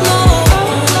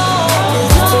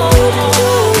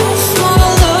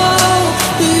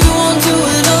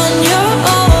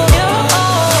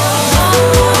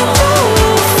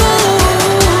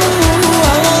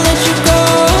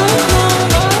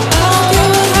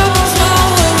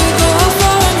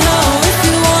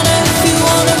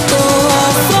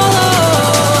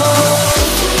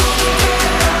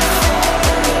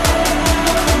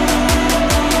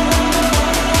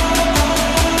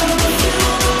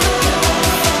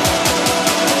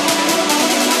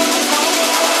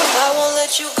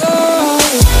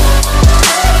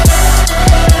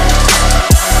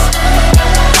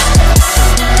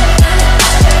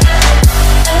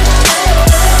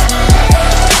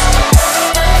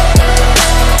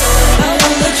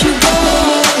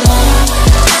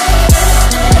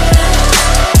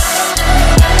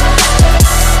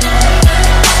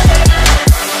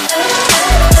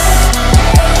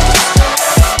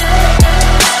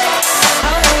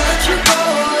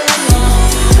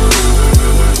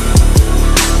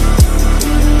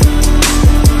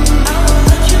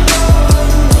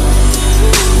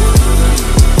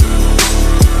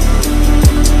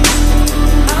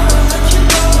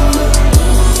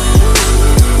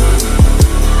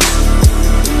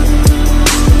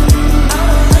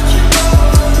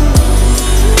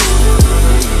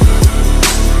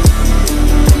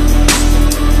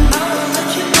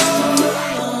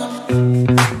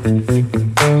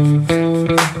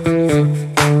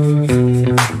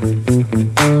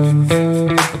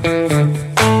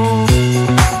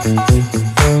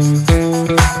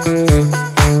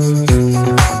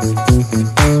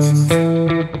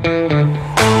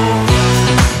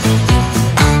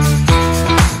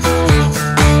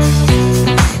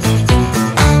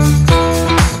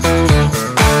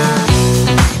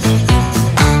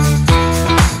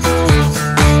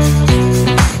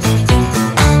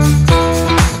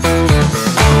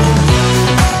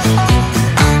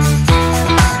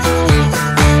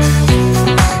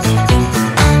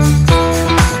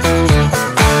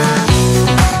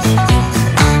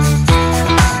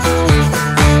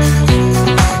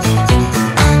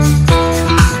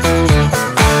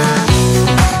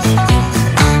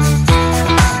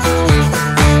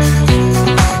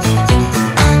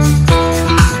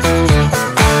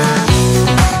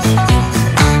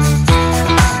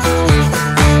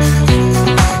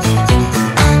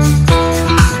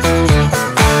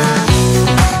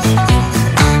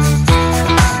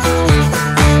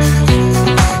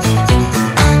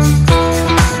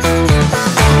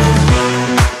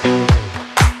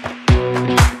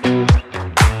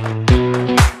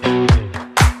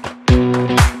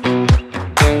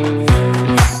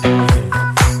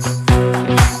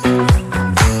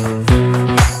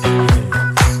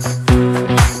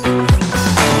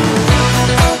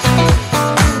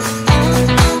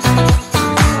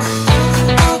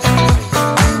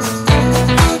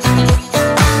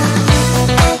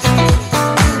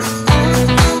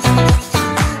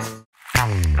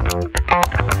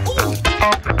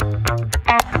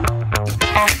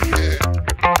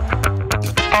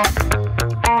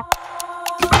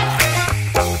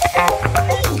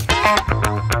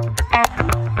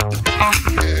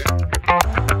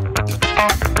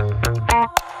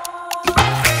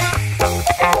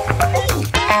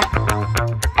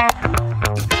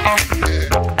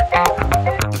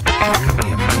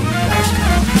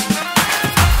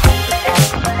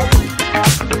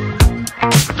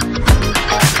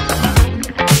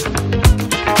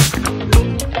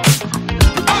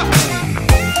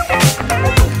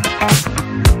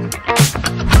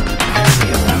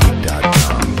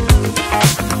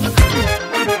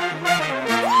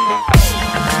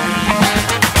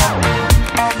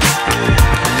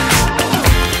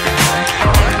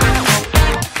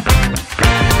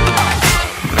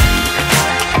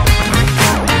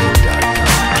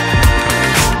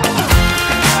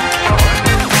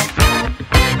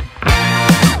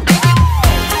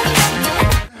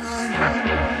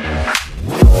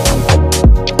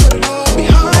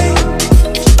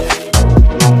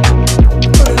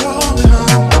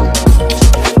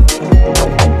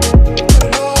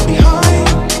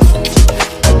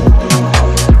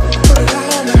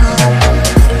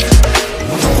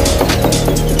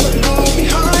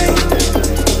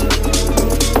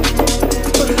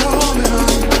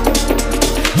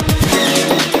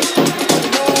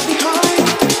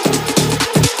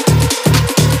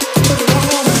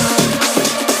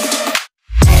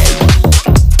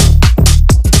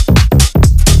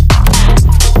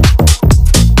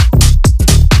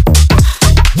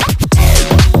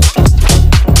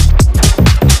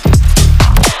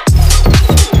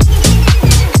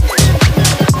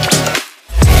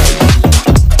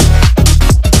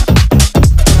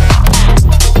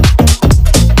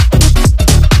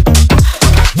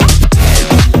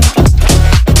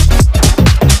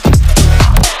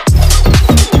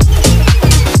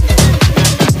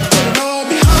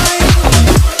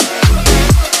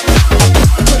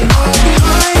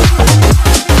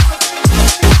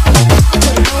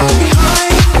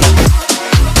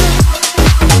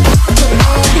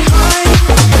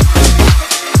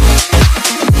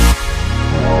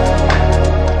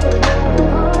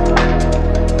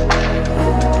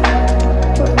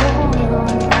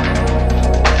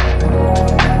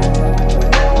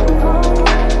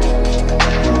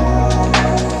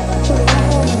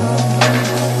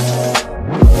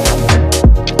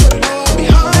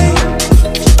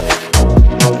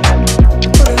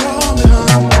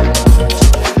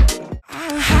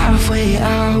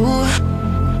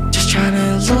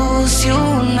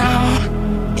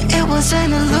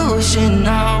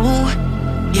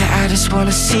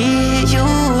 get you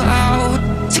out.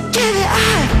 To give it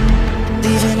up,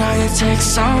 leaving all your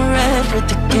texts on red with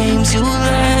the games you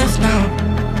left now.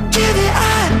 Give it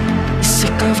up,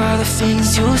 sick of all the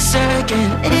things you said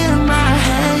getting in my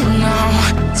head now.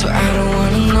 So I don't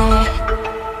wanna know,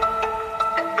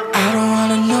 I don't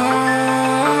wanna know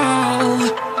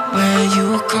where you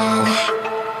go.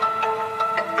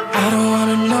 I don't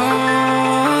wanna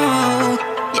know.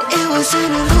 Yeah, it was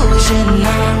an illusion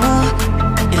now.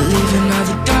 You're leaving all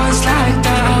the doors like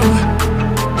that.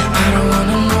 Yeah, I don't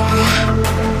wanna know.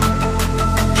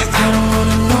 Yeah, I don't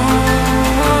wanna know.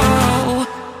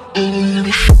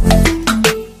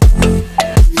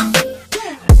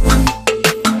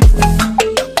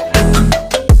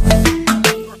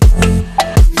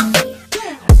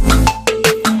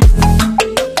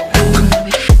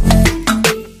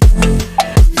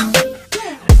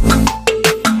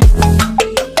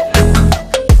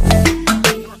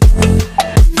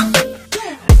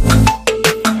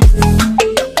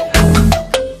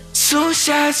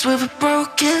 With a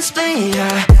broken spleen,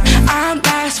 yeah. I'm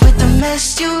blessed with the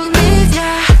mess you leave,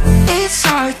 yeah. It's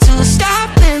hard to stop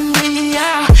and breathe,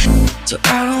 yeah. So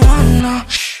I don't wanna know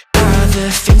all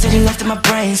the things that you left in my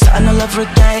brain, starting all over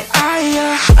again. I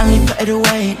only put it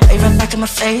away, now you're right back in my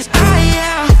face.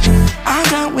 I'm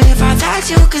done with all that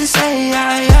you can say,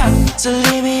 so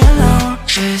leave me alone,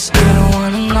 'cause I don't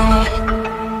wanna know.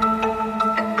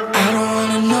 I don't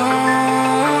wanna know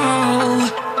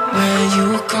where you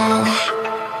go.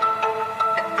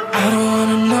 I don't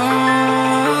wanna know.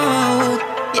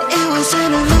 Yeah, it was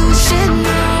an illusion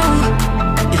now.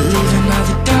 You're leaving all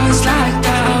the doors like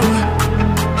that.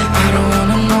 And I don't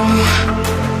wanna know.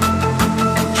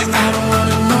 Yeah, I don't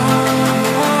wanna know.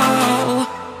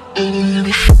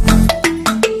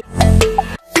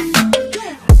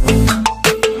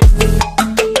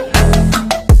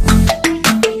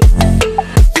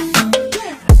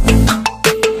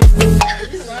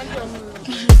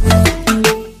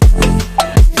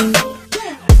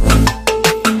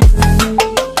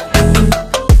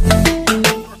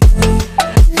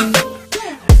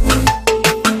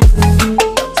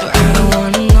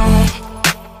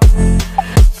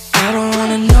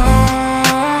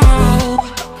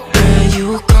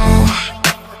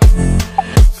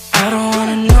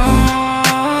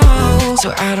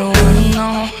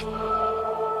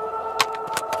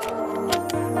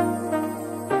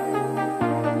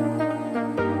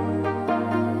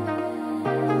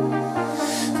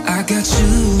 I got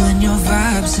you and your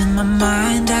vibes in my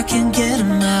mind, I can't get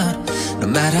them out, no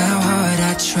matter how hard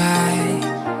I try.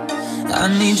 I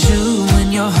need you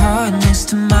and your heart next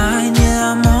to mine,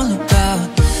 yeah, I'm all about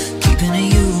keeping it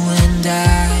you and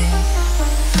I.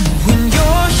 When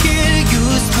you're here, you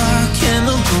spark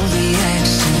chemical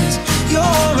reactions, your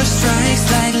aura strikes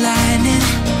like lightning.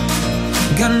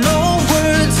 Got no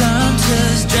words, I'm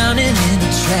just drowning in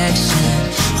attraction.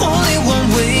 Only one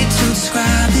way to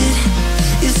describe it.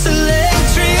 It's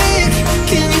electric,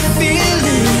 can you feel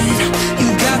it? You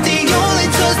got the only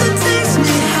touch that takes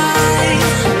me high.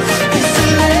 It's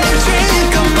electric,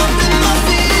 I'm up in my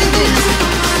feelings.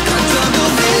 Got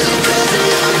double vision 'cause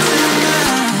I'm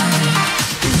tonight.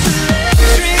 It's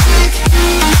electric.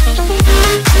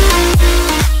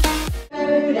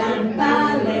 Pöydän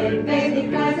päälle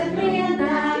veitikaisen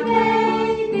rientää,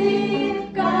 veitikaisen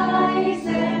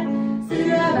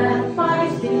syövät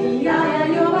paistia ja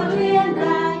juovat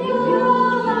rientää.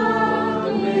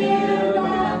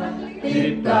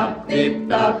 Tip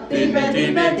tap, tipe,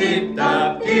 tipe, tip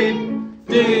tap, tip,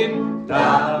 tip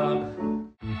tap.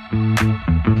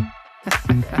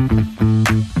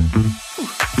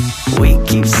 We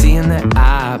keep seeing their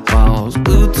eyeballs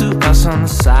glued to us on the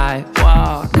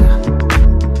sidewalk,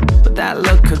 but that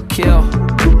look could kill.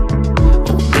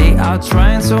 Oh, they are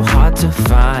trying so hard to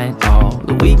find all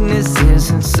the weaknesses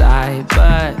inside,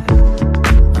 but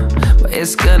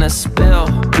it's gonna spill.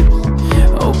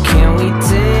 Oh, can we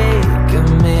take a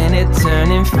minute,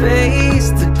 turn and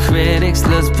face the critics?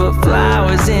 Let's put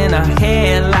flowers in our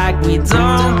hair like we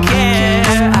don't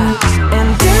care.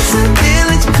 And dance a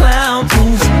village clown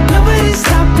pose, nobody's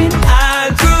stopping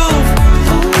our groove.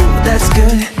 Ooh, that's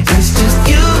good, it's just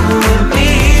you and me.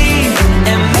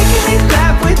 And making me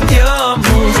laugh with your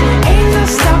moves, ain't no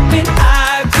stopping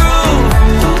our groove.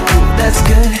 Ooh, that's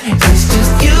good, it's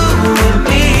just you and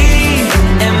me.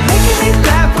 And making me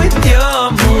laugh with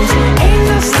your moves, ain't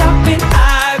no stopping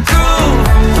our groove.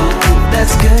 Ooh,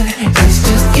 that's good, it's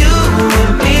just you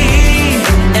and me.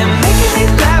 And making me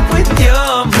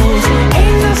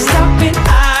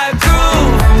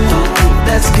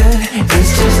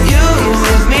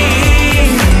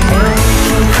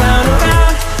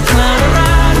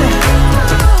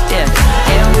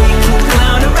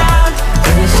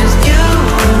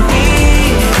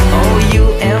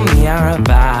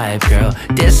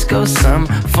show some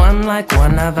fun like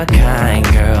one of a kind,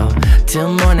 girl,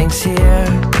 till morning's here.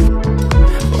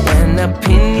 When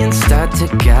opinions start to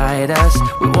guide us,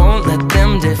 we won't let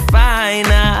them define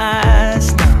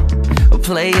us. No, we'll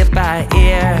play it by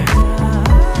ear.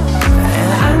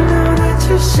 And I know that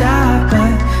you're shy,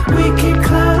 but we can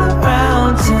clown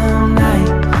around tonight.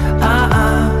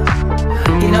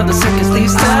 You know the circus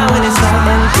leaves town when it's out.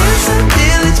 And there's a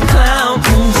village clown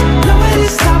moves.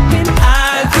 Nobody's stopping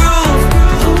our groove.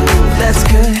 Ooh, that's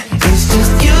good. It's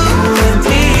just you and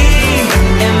me,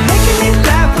 and making me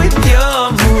laugh with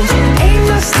your moves. Ain't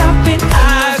no stopping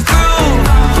our groove.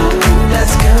 Ooh,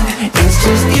 that's good. It's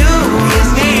just you and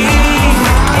me,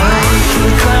 and we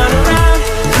can clown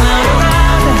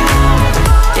around,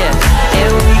 yeah.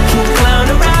 And we can clown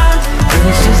around, and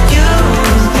it's just you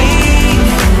and me.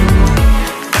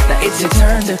 Now it's your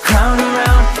turn to clown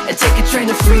around and take a train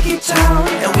to Freaky Town,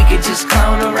 and we could just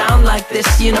clown around like this,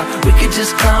 you know. We could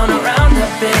just clown around a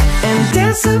bit and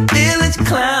dance a village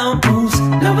clown moves.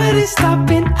 Nobody's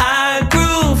stopping our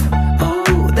groove.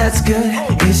 Ooh, that's good.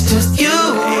 It's just you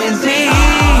and me,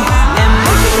 and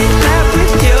making me laugh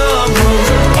with your moves.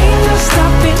 Ain't no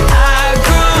stopping our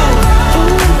groove.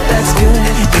 Ooh, that's good.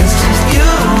 It's just you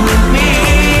and me,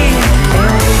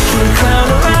 and we can clown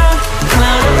around,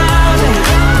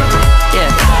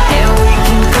 yeah. And we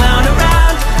can clown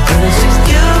around, and it's just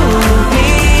you and me.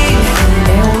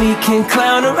 And we can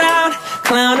clown around,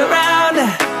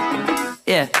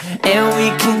 yeah. And we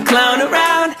can clown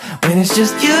around when it's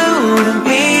just you and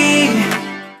me.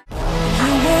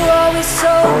 You were always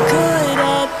so good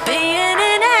at being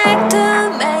an actor,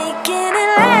 making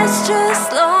it last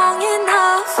just long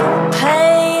enough.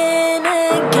 Playing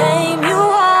a game you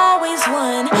always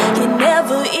won. You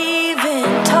never even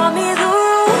taught me the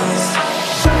rules.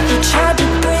 You tried to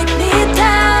break me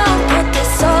down, put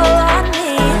this all on me.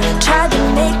 Tried to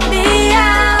make me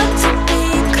out to be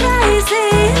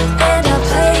crazy, and I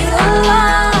played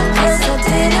along 'cause I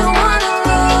didn't wanna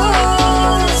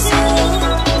lose you.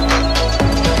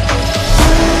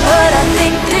 But I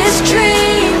think this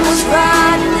dream was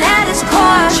rotten at its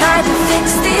core. Tried to fix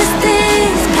these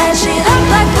things, patch it up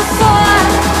like before,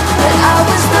 but I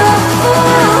was the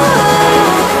fool.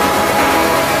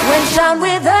 Went down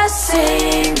with a sinking.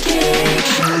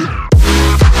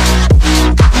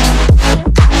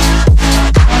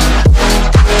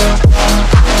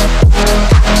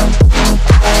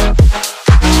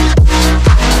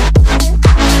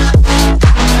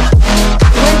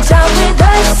 Went down with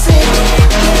a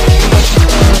sinking.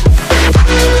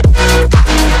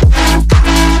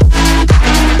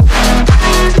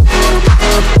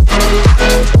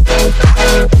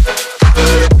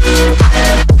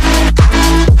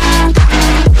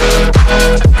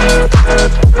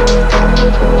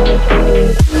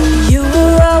 You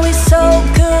were always so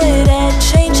good at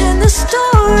changing the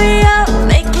story up,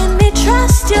 making me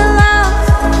trust your love.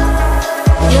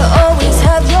 You always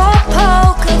have your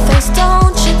poker face,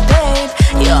 don't you, babe?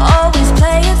 You always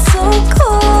play it so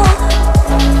cool.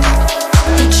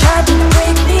 You tried to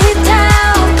break me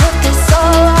down, put this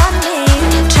all on me.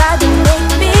 Tried to make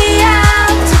me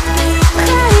out to be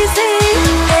crazy,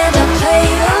 and I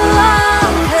played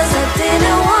along 'cause I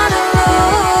didn't wanna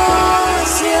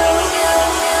lose you.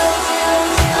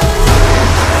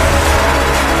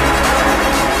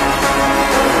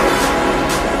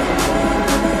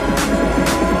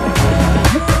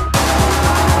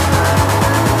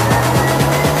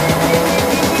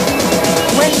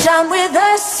 Went down with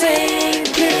a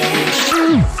sinking.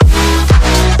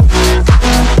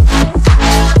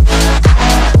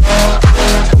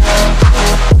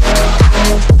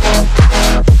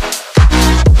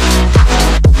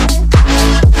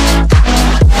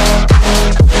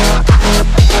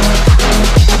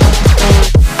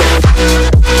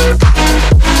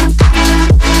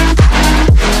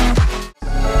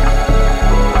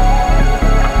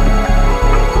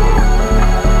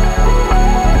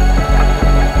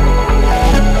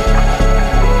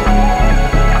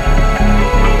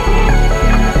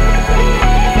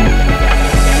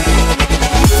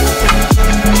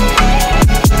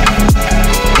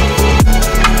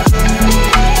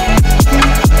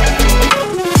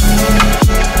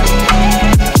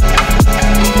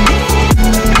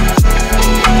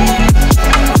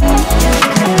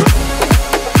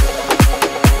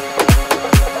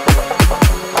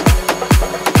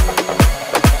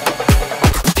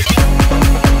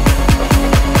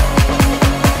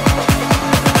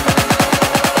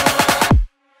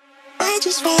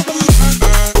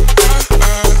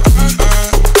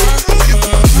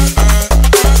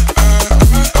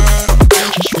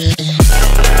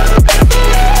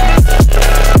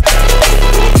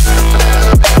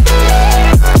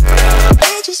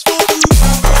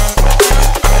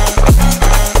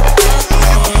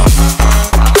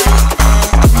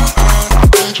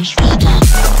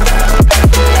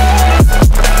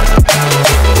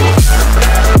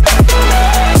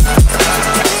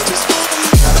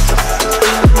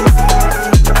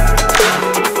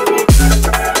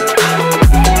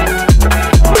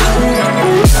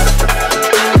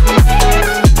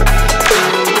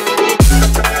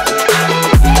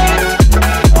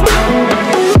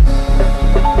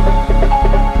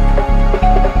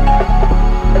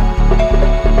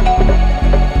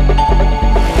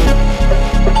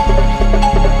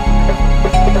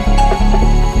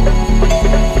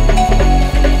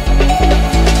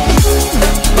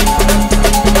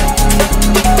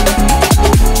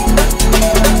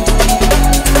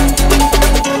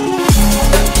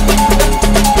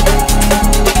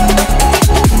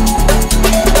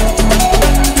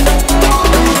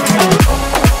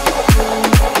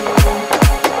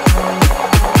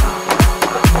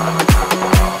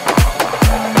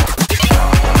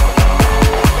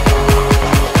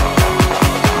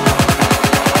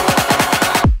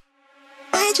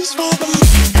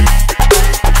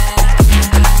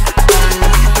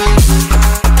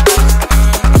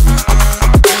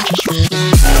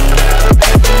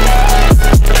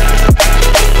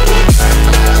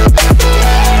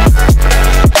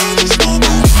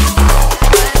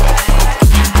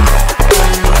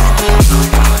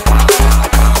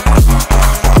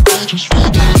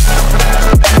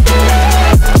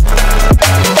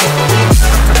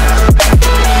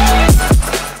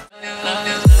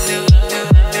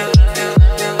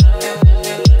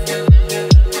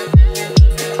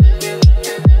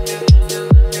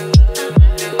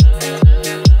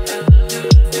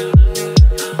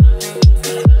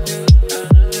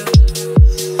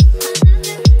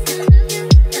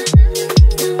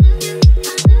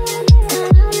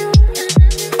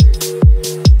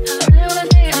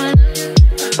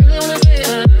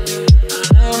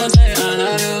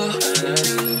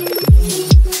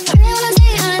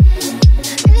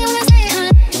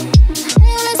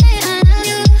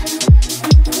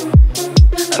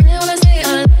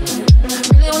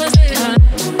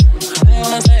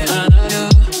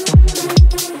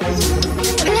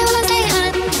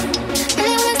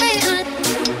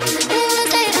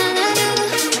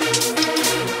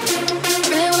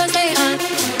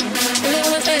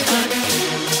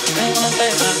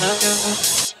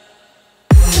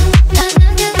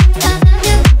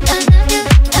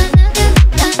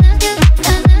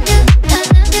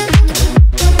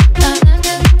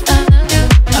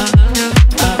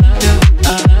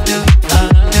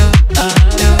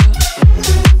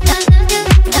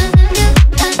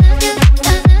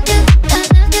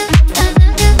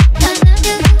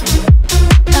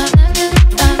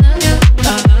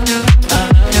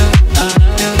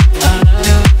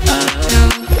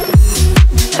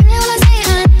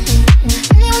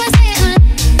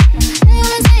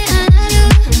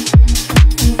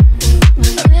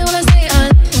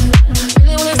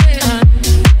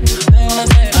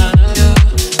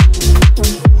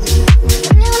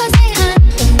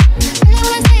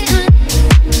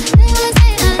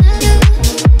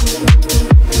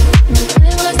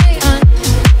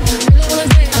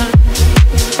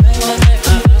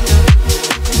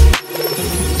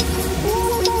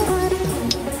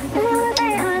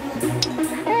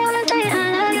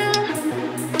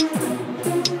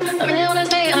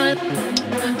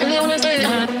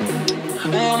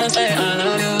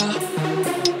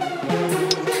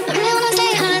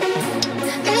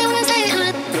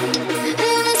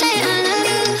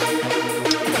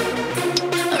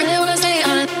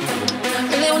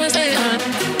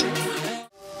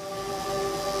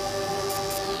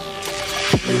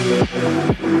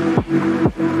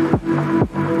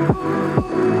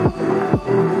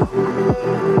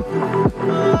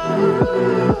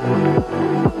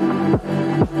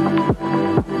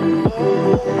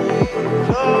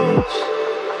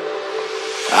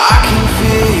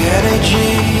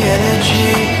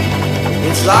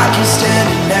 It's like you're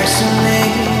standing next to me.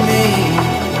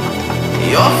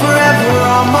 You're forever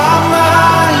on my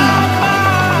mind.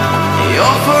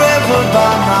 You're forever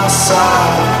by my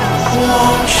side.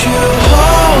 Won't you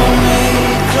hold me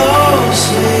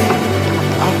closely?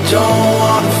 I don't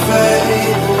wanna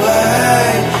fade away.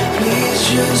 Please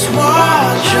just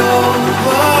watch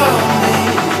over me.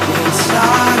 It's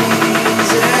not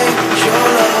easy. Your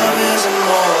love is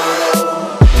immortal.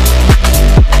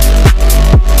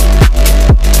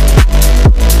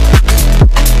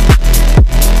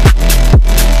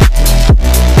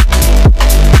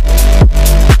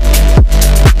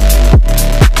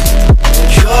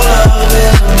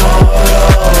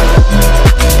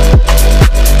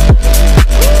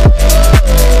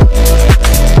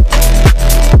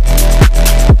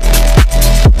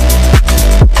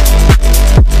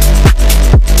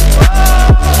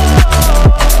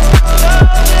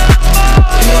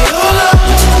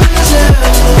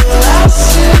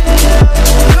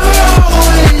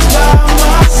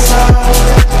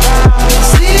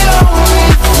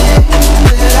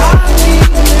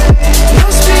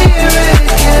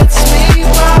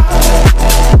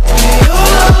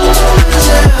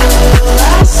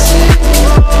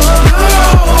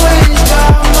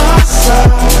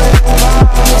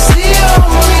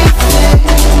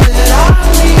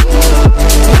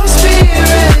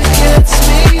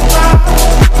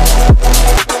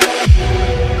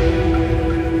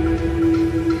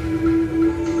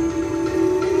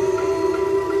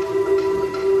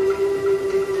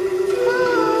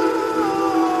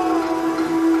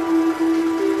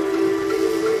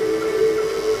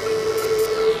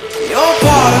 You're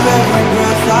part of every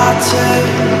breath I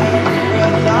take,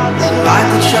 light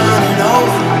that's shining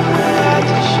over me.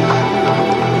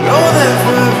 You're there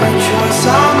for every choice I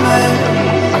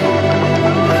make.